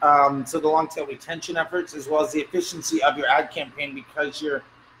buyers. So the long tail retention efforts, as well as the efficiency of your ad campaign, because your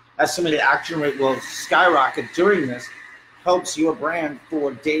estimated action rate will skyrocket during this, helps your brand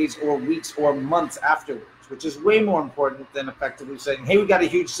for days or weeks or months afterwards, which is way more important than effectively saying, hey, we got a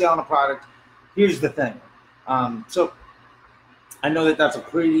huge sale on a product, here's the thing. So I know that that's a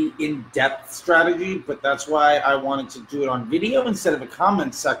pretty in-depth strategy, but that's why I wanted to do it on video instead of a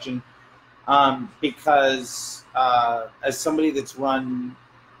comment section, because as somebody that's run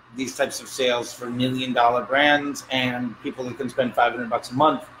these types of sales for $1 million brands and people that can spend $500 a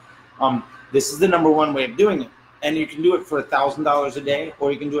month, this is the #1 way of doing it. And you can do it for $1,000 a day,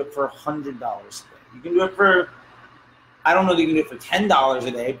 or you can do it for $100 a day. You can do it for, I don't know that you can do it for $10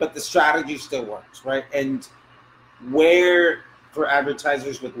 a day, but the strategy still works, right? And where for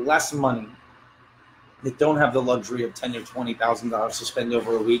advertisers with less money that don't have the luxury of $10,000 or $20,000 to spend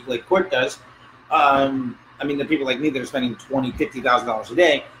over a week, like Court does, I mean, the people like me that are spending $20,000, $50,000 a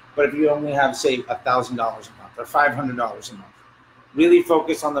day, but if you only have, say, $1,000 a month or $500 a month, really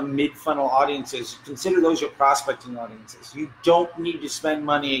focus on the mid-funnel audiences. Consider those your prospecting audiences. You don't need to spend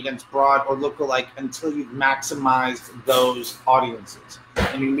money against broad or lookalike until you've maximized those audiences.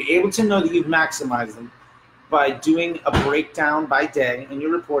 And you'll be able to know that you've maximized them by doing a breakdown by day in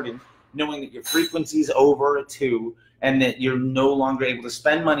your reporting, knowing that your frequency is over a 2, and that you're no longer able to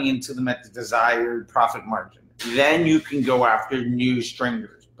spend money until them at the desired profit margin. Then you can go after new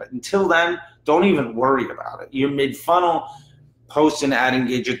stringers. But until then, don't even worry about it. Your mid-funnel post and ad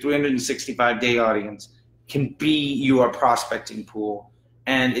engage, your 365-day audience can be your prospecting pool,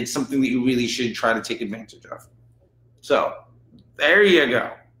 and it's something that you really should try to take advantage of. So there you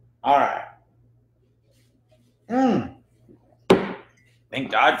go. All right.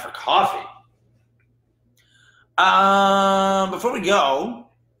 Thank God for coffee. Before we go,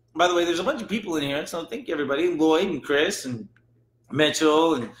 by the way, there's a bunch of people in here, so thank you, everybody. Lloyd and Chris and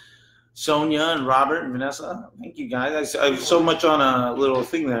Mitchell and Sonia and Robert and Vanessa. Thank you, guys. I was so much on a little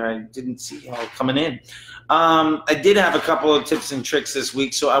thing there. I didn't see y'all coming in. I did have a couple of tips and tricks this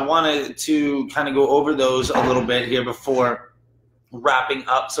week, so I wanted to kind of go over those a little bit here before wrapping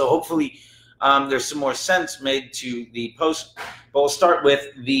up. So hopefully there's some more sense made to the post. But we'll start with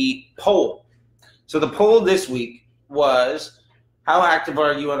the poll. So the poll this week was, how active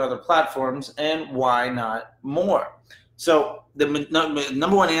are you on other platforms, and why not more? So the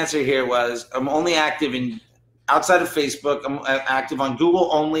number one answer here was I'm only active outside of Facebook. I'm active on Google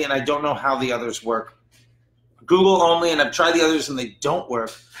only, and I don't know how the others work. Google only, and I've tried the others and they don't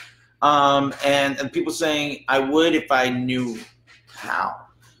work. And people saying I would if I knew how.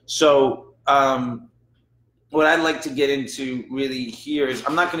 So what I'd like to get into really here is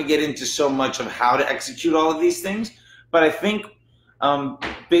I'm not going to get into so much of how to execute all of these things, but I think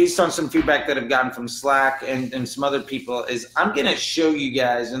based on some feedback that I've gotten from Slack and some other people is I'm going to show you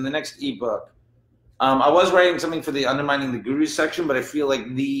guys in the next ebook. I was writing something for the Undermining the Gurus section, but I feel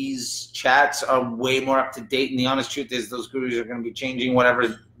like these chats are way more up to date. And the honest truth is those gurus are going to be changing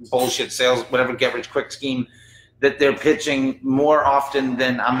whatever bullshit sales, whatever get rich quick scheme that they're pitching more often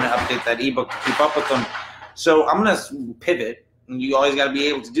than I'm going to update that ebook to keep up with them. So I'm going to pivot, and you always got to be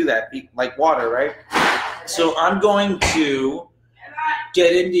able to do that, like water, right? So I'm going to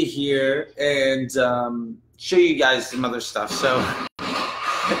get into here and show you guys some other stuff. So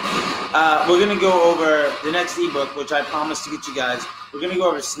we're going to go over the next ebook, which I promised to get you guys. We're going to go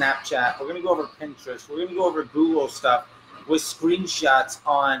over Snapchat. We're going to go over Pinterest. We're going to go over Google stuff with screenshots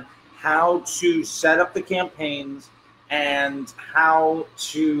on how to set up the campaigns and how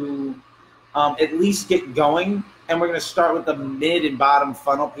to at least get going. And we're going to start with the mid and bottom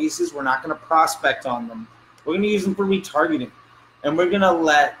funnel pieces. We're not going to prospect on them. We're going to use them for retargeting. And we're going to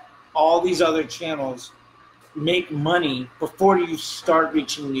let all these other channels make money before you start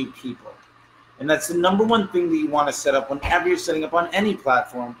reaching new people. And that's the number one thing that you want to set up whenever you're setting up on any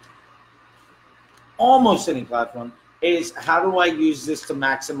platform, almost any platform, is how do I use this to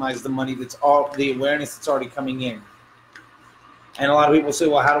maximize the money the awareness that's already coming in. And a lot of people say,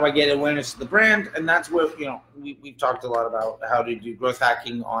 well, how do I get awareness of the brand? And that's where, we've talked a lot about how to do growth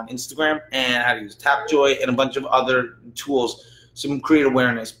hacking on Instagram and how to use Tapjoy and a bunch of other tools to create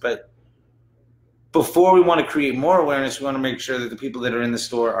awareness. But before we want to create more awareness, we want to make sure that the people that are in the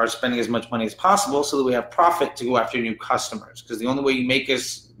store are spending as much money as possible so that we have profit to go after new customers. Because the only way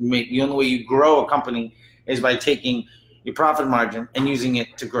the only way you grow a company is by taking your profit margin and using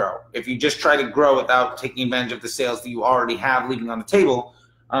it to grow. If you just try to grow without taking advantage of the sales that you already have leaving on the table,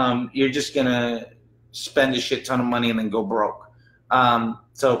 you're just going to spend a shit ton of money and then go broke.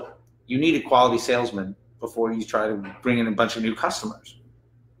 So you need a quality salesman before you try to bring in a bunch of new customers.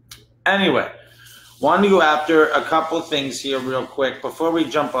 Anyway, wanted to go after a couple things here real quick before we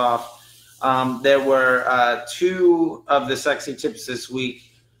jump off. There were two of the sexy tips this week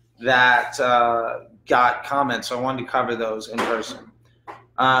that got comments, so I wanted to cover those in person.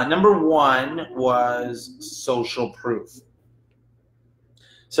 Number one was social proof.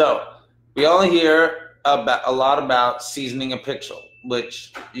 So we all hear a lot about seasoning a pixel,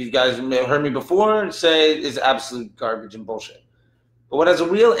 which you guys have heard me before say is absolute garbage and bullshit. But what has a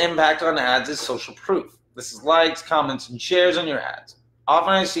real impact on ads is social proof. This is likes, comments, and shares on your ads.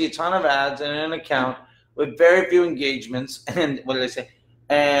 Often I see a ton of ads in an account with very few engagements and, what did I say?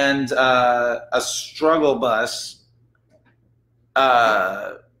 And a struggle bus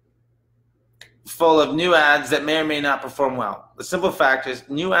full of new ads that may or may not perform well. The simple fact is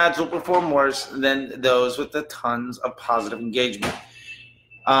new ads will perform worse than those with the tons of positive engagement.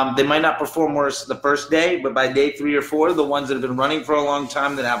 They might not perform worse the first day, but by day 3 or 4, the ones that have been running for a long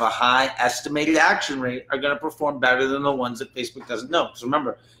time that have a high estimated action rate are going to perform better than the ones that Facebook doesn't know. So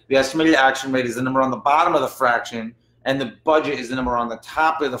remember, the estimated action rate is the number on the bottom of the fraction, and the budget is the number on the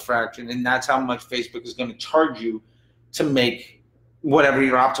top of the fraction, and that's how much Facebook is going to charge you to make whatever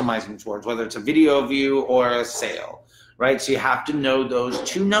you're optimizing towards, whether it's a video view or a sale, right? So you have to know those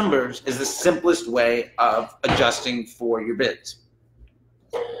two numbers is the simplest way of adjusting for your bids.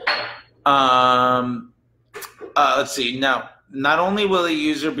 Let's see. Now, not only will a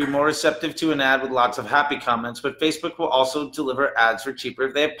user be more receptive to an ad with lots of happy comments, but Facebook will also deliver ads for cheaper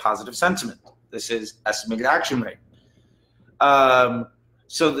if they have positive sentiment. This is estimated action rate.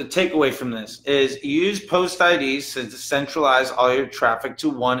 So the takeaway from this is use post IDs to centralize all your traffic to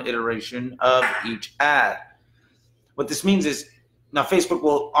one iteration of each ad. What this means is now Facebook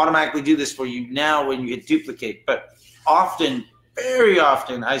will automatically do this for you now when you hit duplicate, but often, very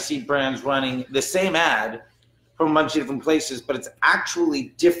often, I see brands running the same ad from a bunch of different places, but it's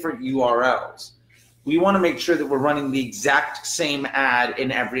actually different URLs. We want to make sure that we're running the exact same ad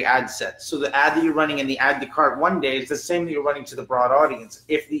in every ad set. So the ad that you're running in the add to cart one day is the same that you're running to the broad audience.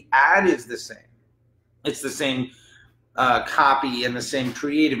 If the ad is the same, it's the same copy and the same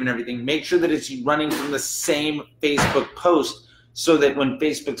creative and everything, make sure that it's running from the same Facebook post so that when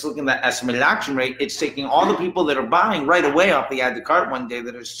Facebook's looking at that estimated action rate, it's taking all the people that are buying right away off the add to cart one day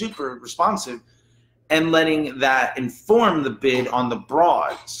that are super responsive and letting that inform the bid on the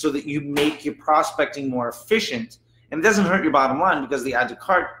broad so that you make your prospecting more efficient. And it doesn't hurt your bottom line because the add to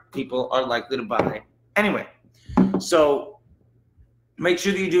cart people are likely to buy anyway. So make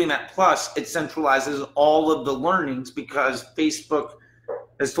sure that you're doing that. Plus, it centralizes all of the learnings because Facebook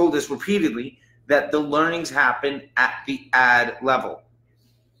has told us repeatedly that the learnings happen at the ad level.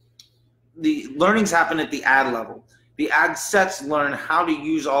 The learnings happen at the ad level. The ad sets learn how to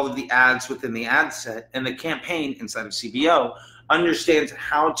use all of the ads within the ad set, and the campaign inside of CBO understands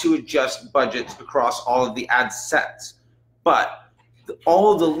how to adjust budgets across all of the ad sets. But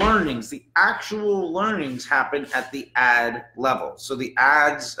all of the learnings, the actual learnings, happen at the ad level. So the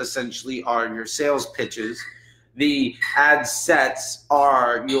ads essentially are your sales pitches. The ad sets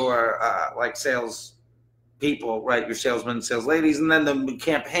are your like sales people, right? Your salesmen, sales ladies, and then the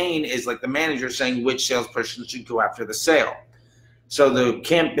campaign is like the manager saying which salesperson should go after the sale. So the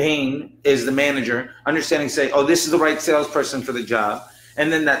campaign is the manager understanding, say, oh, this is the right salesperson for the job,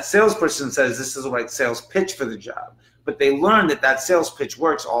 and then that salesperson says this is the right sales pitch for the job. But they learn that that sales pitch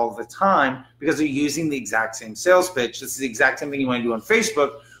works all the time because they're using the exact same sales pitch. This is the exact same thing you want to do on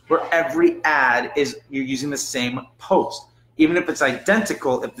Facebook, where every ad is you're using the same post. Even if it's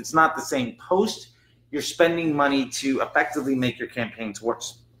identical, if it's not the same post, you're spending money to effectively make your campaigns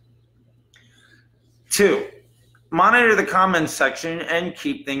worse. 2, monitor the comments section and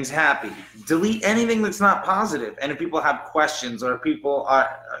keep things happy. Delete anything that's not positive. And if people have questions or if people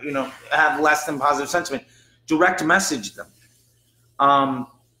are, have less than positive sentiment, direct message them.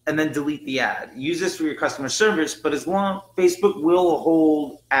 And then delete the ad. Use this for your customer service, but as long Facebook will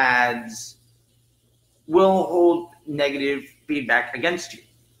hold ads, will hold negative feedback against you.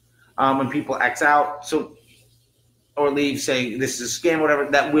 When people X out, or leave saying this is a scam, whatever,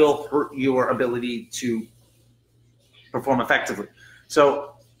 that will hurt your ability to perform effectively.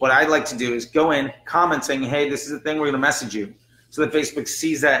 So what I'd like to do is go in, comment saying, hey, this is a thing, we're going to message you, so that Facebook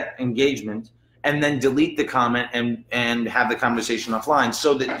sees that engagement, and then delete the comment and have the conversation offline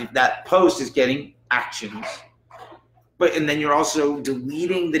so that that post is getting actions. And then you're also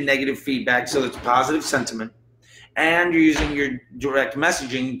deleting the negative feedback so it's positive sentiment. And you're using your direct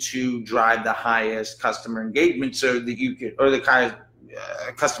messaging to drive the highest customer engagement so that you can, or the highest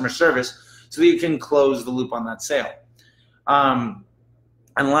customer service, so that you can close the loop on that sale. And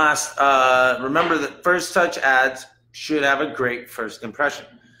last, remember that first touch ads should have a great first impression.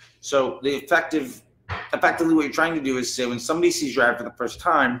 So the effectively what you're trying to do is say when somebody sees your ad for the first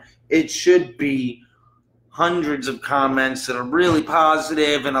time, it should be hundreds of comments that are really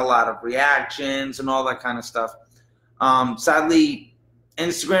positive and a lot of reactions and all that kind of stuff. Sadly,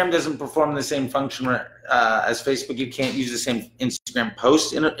 Instagram doesn't perform the same function as Facebook. You can't use the same Instagram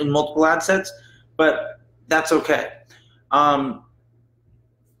post in multiple ad sets, but that's okay.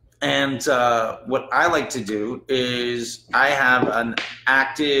 What I like to do is I have an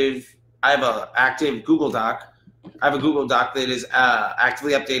active Google Doc. I have a Google Doc that is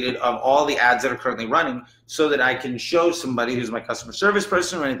actively updated of all the ads that are currently running so that I can show somebody who's my customer service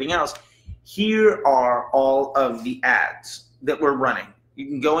person or anything else, here are all of the ads that we're running. You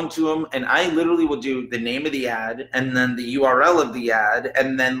can go into them, and I literally will do the name of the ad and then the URL of the ad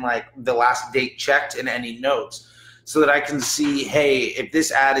and then like the last date checked and any notes so that I can see, hey, if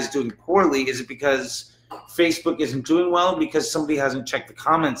this ad is doing poorly, is it because Facebook isn't doing well because somebody hasn't checked the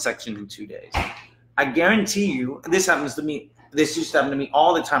comment section in 2 days? I guarantee you, this happens to me, this used to happen to me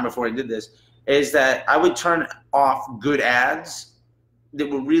all the time before I did this, is that I would turn off good ads that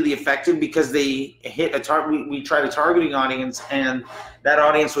were really effective because they hit a target. We tried a targeting audience, and that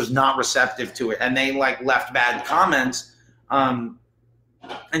audience was not receptive to it, and they like left bad comments, and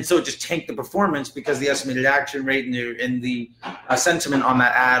so it just tanked the performance because the estimated action rate and the sentiment on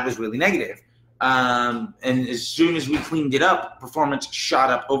that ad was really negative. And as soon as we cleaned it up, performance shot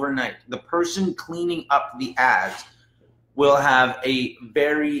up overnight. The person cleaning up the ads will have a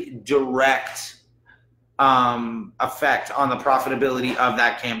very direct effect on the profitability of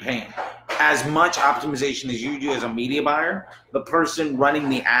that campaign. As much optimization as you do as a media buyer, the person running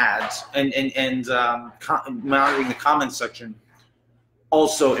the ads and monitoring the comments section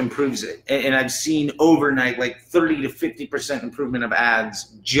also improves it. And I've seen overnight like 30 to 50% improvement of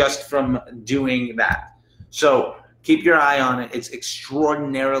ads just from doing that. So keep your eye on it. It's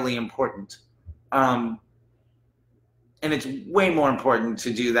extraordinarily important. And it's way more important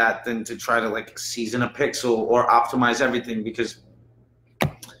to do that than to try to like season a pixel or optimize everything, because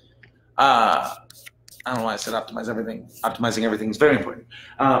I don't know why I said optimize everything. Optimizing everything is very important.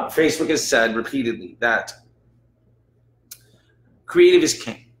 Facebook has said repeatedly that creative is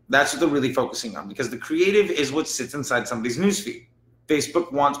king. That's what they're really focusing on, because the creative is what sits inside somebody's newsfeed.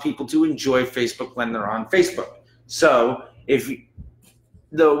 Facebook wants people to enjoy Facebook when they're on Facebook. So if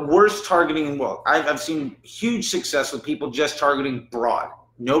the worst targeting in the world, I've seen huge success with people just targeting broad.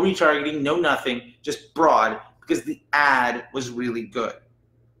 No retargeting, no nothing, just broad, because the ad was really good.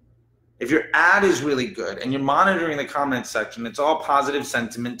 If your ad is really good and you're monitoring the comment section, it's all positive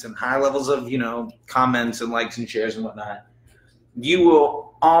sentiment and high levels of, comments and likes and shares and whatnot, you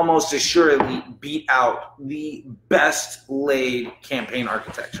will almost assuredly beat out the best laid campaign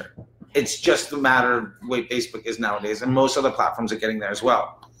architecture. It's just a matter of the way Facebook is nowadays, and most other platforms are getting there as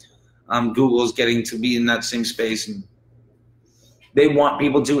well. Google's getting to be in that same space, and they want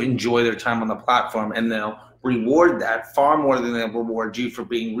people to enjoy their time on the platform, and they'll reward that far more than they'll reward you for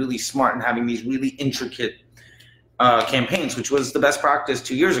being really smart and having these really intricate campaigns, which was the best practice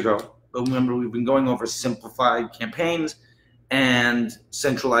 2 years ago. But remember, we've been going over simplified campaigns and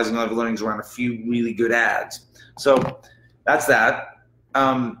centralizing all the learnings around a few really good ads. So that's that.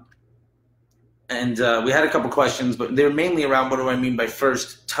 And we had a couple questions, but they're mainly around what do I mean by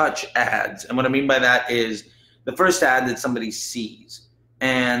first touch ads. And what I mean by that is the first ad that somebody sees.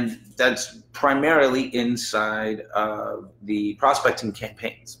 And that's primarily inside of the prospecting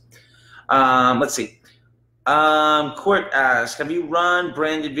campaigns. Let's see. Court asks, have you run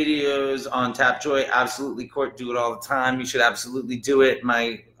branded videos on Tapjoy? Absolutely, Court. Do it all the time. You should absolutely do it.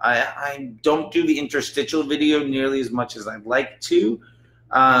 I don't do the interstitial video nearly as much as I'd like to,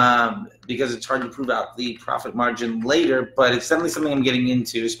 because it's hard to prove out the profit margin later, but it's definitely something I'm getting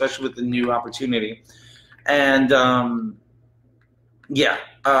into, especially with the new opportunity. And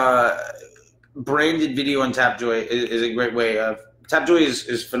branded video on Tapjoy is a great way of, Tapjoy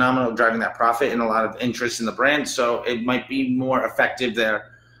is phenomenal at driving that profit and a lot of interest in the brand, so it might be more effective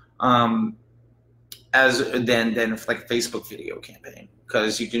there than like a Facebook video campaign,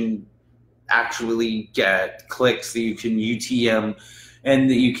 because you can actually get clicks that you can UTM and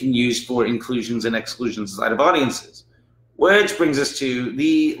that you can use for inclusions and exclusions inside of audiences. Which brings us to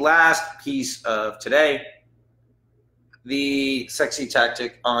the last piece of today, the sexy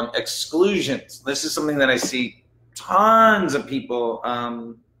tactic on exclusions. This is something that I see tons of people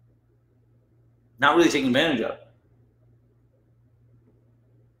not really taking advantage of.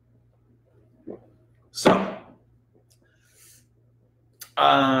 So,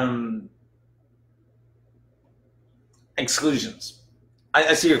 exclusions.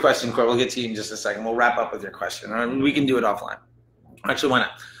 I see your question, Court. We'll get to you in just a second. We'll wrap up with your question. We can do it offline. Actually, why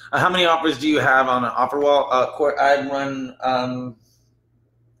not? How many offers do you have on an offer wall? Court, I'd run, I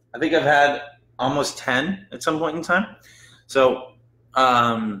think I've had almost 10 at some point in time. So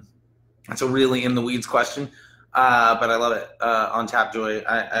that's a really in the weeds question, but I love it. On Tapjoy,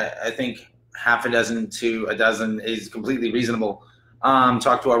 I think half a dozen to a dozen is completely reasonable.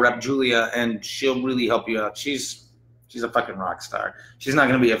 Talk to our rep, Julia, and she'll really help you out. She's a fucking rock star. She's not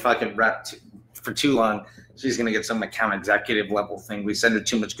going to be a fucking rep for too long. She's going to get some account executive level thing. We send her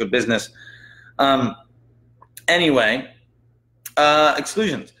too much good business. Anyway,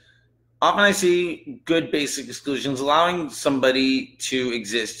 exclusions. Often I see good basic exclusions allowing somebody to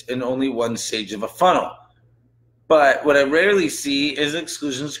exist in only one stage of a funnel. But what I rarely see is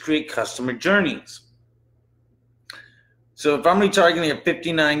exclusions create customer journeys. So if I'm retargeting a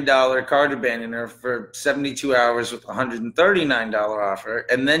 $59 cart abandoner for 72 hours with a $139 offer,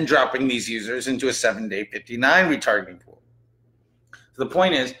 and then dropping these users into a 7-day $59 retargeting pool. So the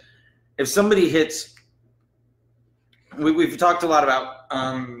point is, if somebody hits, we've talked a lot about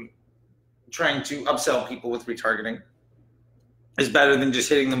trying to upsell people with retargeting is better than just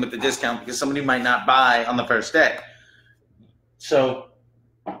hitting them with the discount, because somebody might not buy on the first day. So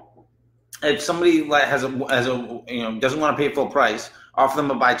if somebody has a doesn't want to pay full price, offer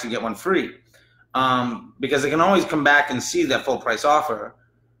them a buy two get one free, because they can always come back and see that full price offer,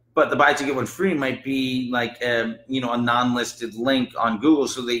 but the buy two get one free might be like a non-listed link on Google,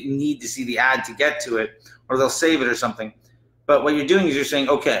 so they need to see the ad to get to it, or they'll save it or something. But what you're doing is you're saying,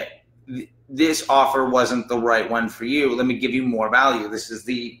 okay, this offer wasn't the right one for you. Let me give you more value. This is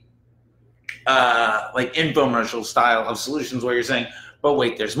the like infomercial style of solutions where you're saying, but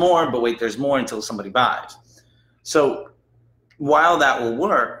wait, there's more, until somebody buys. So while that will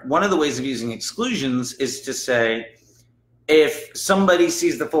work, one of the ways of using exclusions is to say, if somebody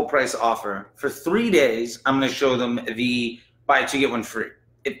sees the full price offer for 3 days, I'm going to show them the buy two get one free.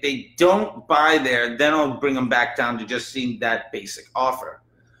 If they don't buy there, then I'll bring them back down to just seeing that basic offer,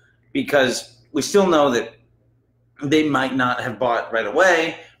 because we still know that they might not have bought right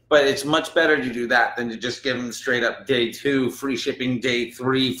away. But it's much better to do that than to just give them straight up day 2, free shipping, day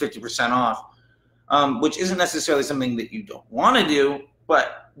 3, 50% off, which isn't necessarily something that you don't want to do.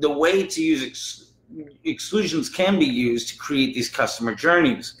 But the way to use exclusions can be used to create these customer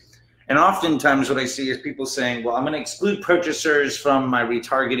journeys. And oftentimes what I see is people saying, well, I'm going to exclude purchasers from my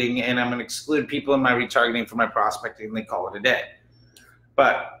retargeting, and I'm going to exclude people in my retargeting from my prospecting, and they call it a day.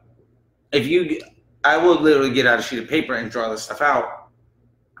 But I will literally get out a sheet of paper and draw this stuff out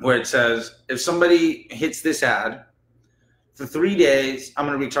where it says, if somebody hits this ad for 3 days, I'm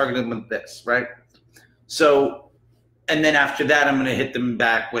going to retarget them with this, right? So, and then after that, I'm going to hit them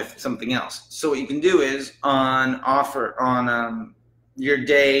back with something else. So what you can do is on your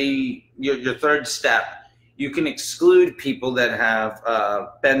day, your third step, you can exclude people that have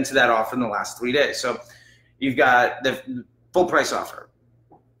been to that offer in the last 3 days. So you've got the full price offer.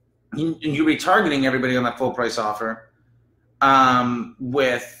 You're retargeting everybody on that full price offer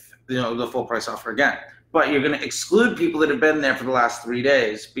with the full price offer again. But you're going to exclude people that have been there for the last 3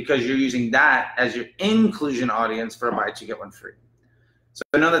 days because you're using that as your inclusion audience for a buy two, get one free. So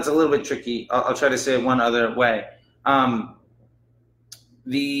I know that's a little bit tricky. I'll try to say it one other way.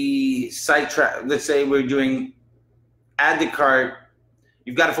 The site track, let's say we're doing add to cart,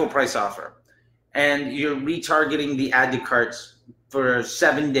 you've got a full price offer, and you're retargeting the add to carts for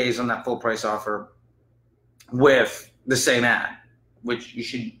 7 days on that full price offer with the same ad, which you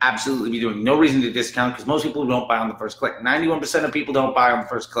should absolutely be doing. No reason to discount because most people don't buy on the first click. 91% of people don't buy on the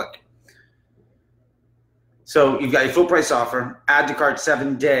first click. So you've got your full price offer, add to cart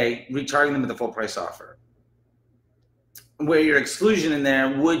 7 day, retargeting them with the full price offer. Where your exclusion in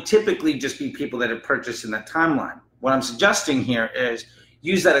there would typically just be people that have purchased in that timeline. What I'm suggesting here is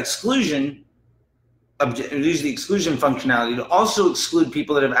use that exclusion, use the exclusion functionality to also exclude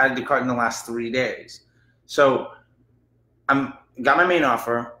people that have added to cart in the last 3 days. So I'm got my main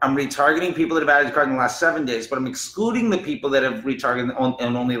offer. I'm retargeting people that have added to cart in the last 7 days, but I'm excluding the people that have retargeted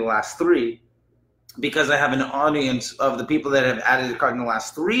in only the last 3 because I have an audience of the people that have added to cart in the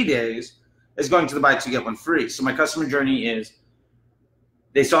last 3 days is going to the buy two, get one free. So my customer journey is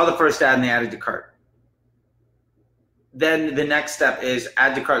they saw the first ad and they added to cart. Then the next step is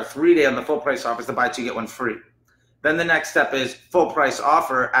add to cart 3 day on the full price offer is the buy two, get one free. Then the next step is full price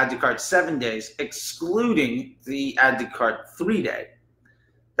offer, add to cart 7 days, excluding the add to cart 3 day.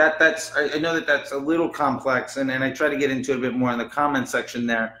 I know that's a little complex, and I try to get into it a bit more in the comment section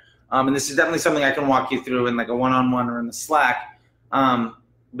there. And this is definitely something I can walk you through in like a one-on-one or in the Slack.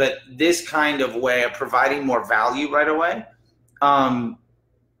 But this kind of way of providing more value right away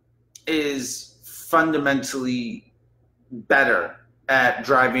is fundamentally better at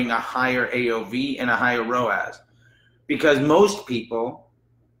driving a higher AOV and a higher ROAS. Because most people,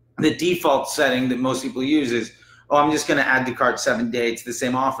 the default setting that most people use is, oh, I'm just going to add to cart 7 day to the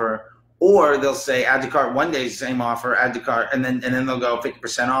same offer. Or they'll say add to cart 1 day, same offer, add to cart, and then they'll go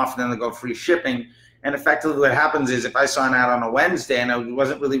 50% off, and then they'll go free shipping. And effectively what happens is if I saw an ad on a Wednesday and I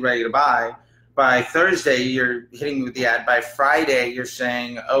wasn't really ready to buy, by Thursday you're hitting me with the ad. By Friday you're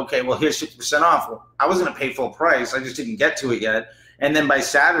saying, okay, well here's 50% off. Well, I was going to pay full price. I just didn't get to it yet. And then by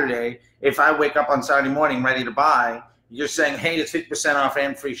Saturday, if I wake up on Saturday morning ready to buy, you're saying, hey, it's 50% off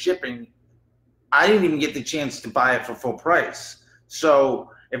and free shipping. I didn't even get the chance to buy it for full price. So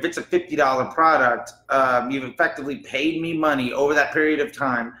if it's a $50 product, you've effectively paid me money over that period of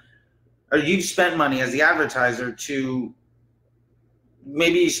time, or you've spent money as the advertiser to,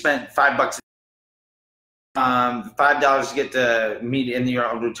 maybe you spent $5, $5 to get to meet in your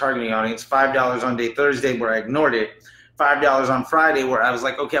retargeting audience, $5 on day Thursday where I ignored it, $5 on Friday where I was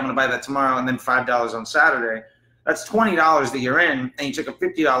like, okay, I'm gonna buy that tomorrow, and then $5 on Saturday. That's $20 that you're in, and you took a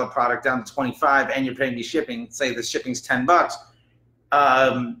 $50 product down to $25, and you're paying me shipping. Say the shipping's $10.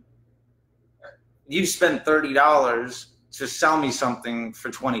 You spent $30 to sell me something for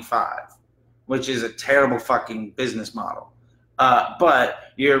 $25, which is a terrible fucking business model. But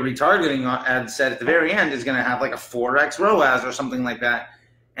your retargeting ad set at the very end is going to have like a 4x ROAS or something like that,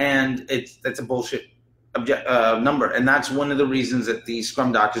 and that's a bullshit number. And that's one of the reasons that the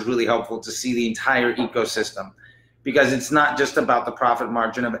Scrum Doc is really helpful to see the entire ecosystem, because it's not just about the profit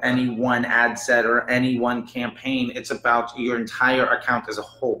margin of any one ad set or any one campaign. It's about your entire account as a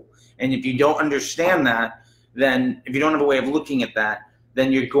whole. And if you don't understand that, then if you don't have a way of looking at that,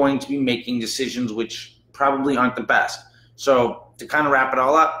 then you're going to be making decisions which probably aren't the best. So to kind of wrap it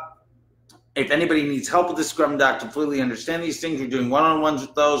all up, if anybody needs help with the Scrum Doc to fully understand these things, we're doing one-on-ones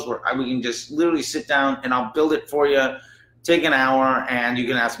with those where we can just literally sit down and I'll build it for you, take an hour, and you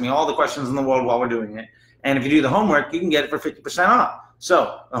can ask me all the questions in the world while we're doing it. And if you do the homework, you can get it for 50% off.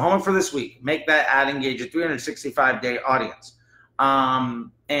 So the homework for this week, make that ad engage a 365-day audience.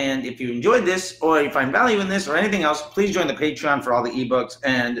 And if you enjoyed this or you find value in this or anything else, please join the Patreon for all the ebooks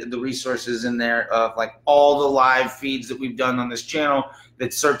and the resources in there of like all the live feeds that we've done on this channel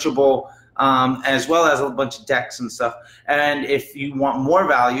that's searchable. as well as a bunch of decks and stuff. And if you want more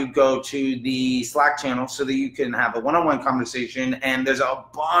value, go to the Slack channel so that you can have a one-on-one conversation. And there's a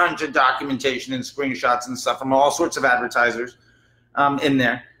bunch of documentation and screenshots and stuff from all sorts of advertisers in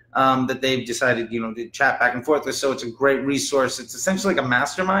there that they've decided, to chat back and forth with. So it's a great resource. It's essentially like a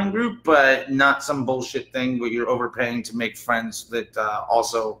mastermind group, but not some bullshit thing where you're overpaying to make friends that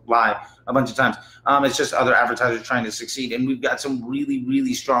also lie a bunch of times. It's just other advertisers trying to succeed. And we've got some really,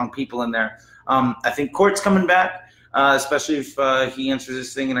 really strong people in there. I think Court's coming back, especially if he answers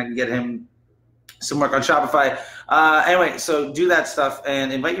this thing and I can get him some work on Shopify. Anyway, so do that stuff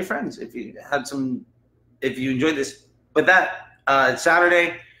and invite your friends if you enjoyed this. With that, it's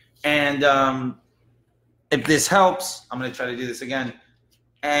Saturday. And if this helps, I'm going to try to do this again,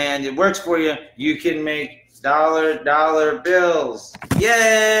 and it works for you, you can make dollar bills.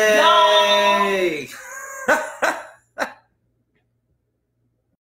 Yay! No!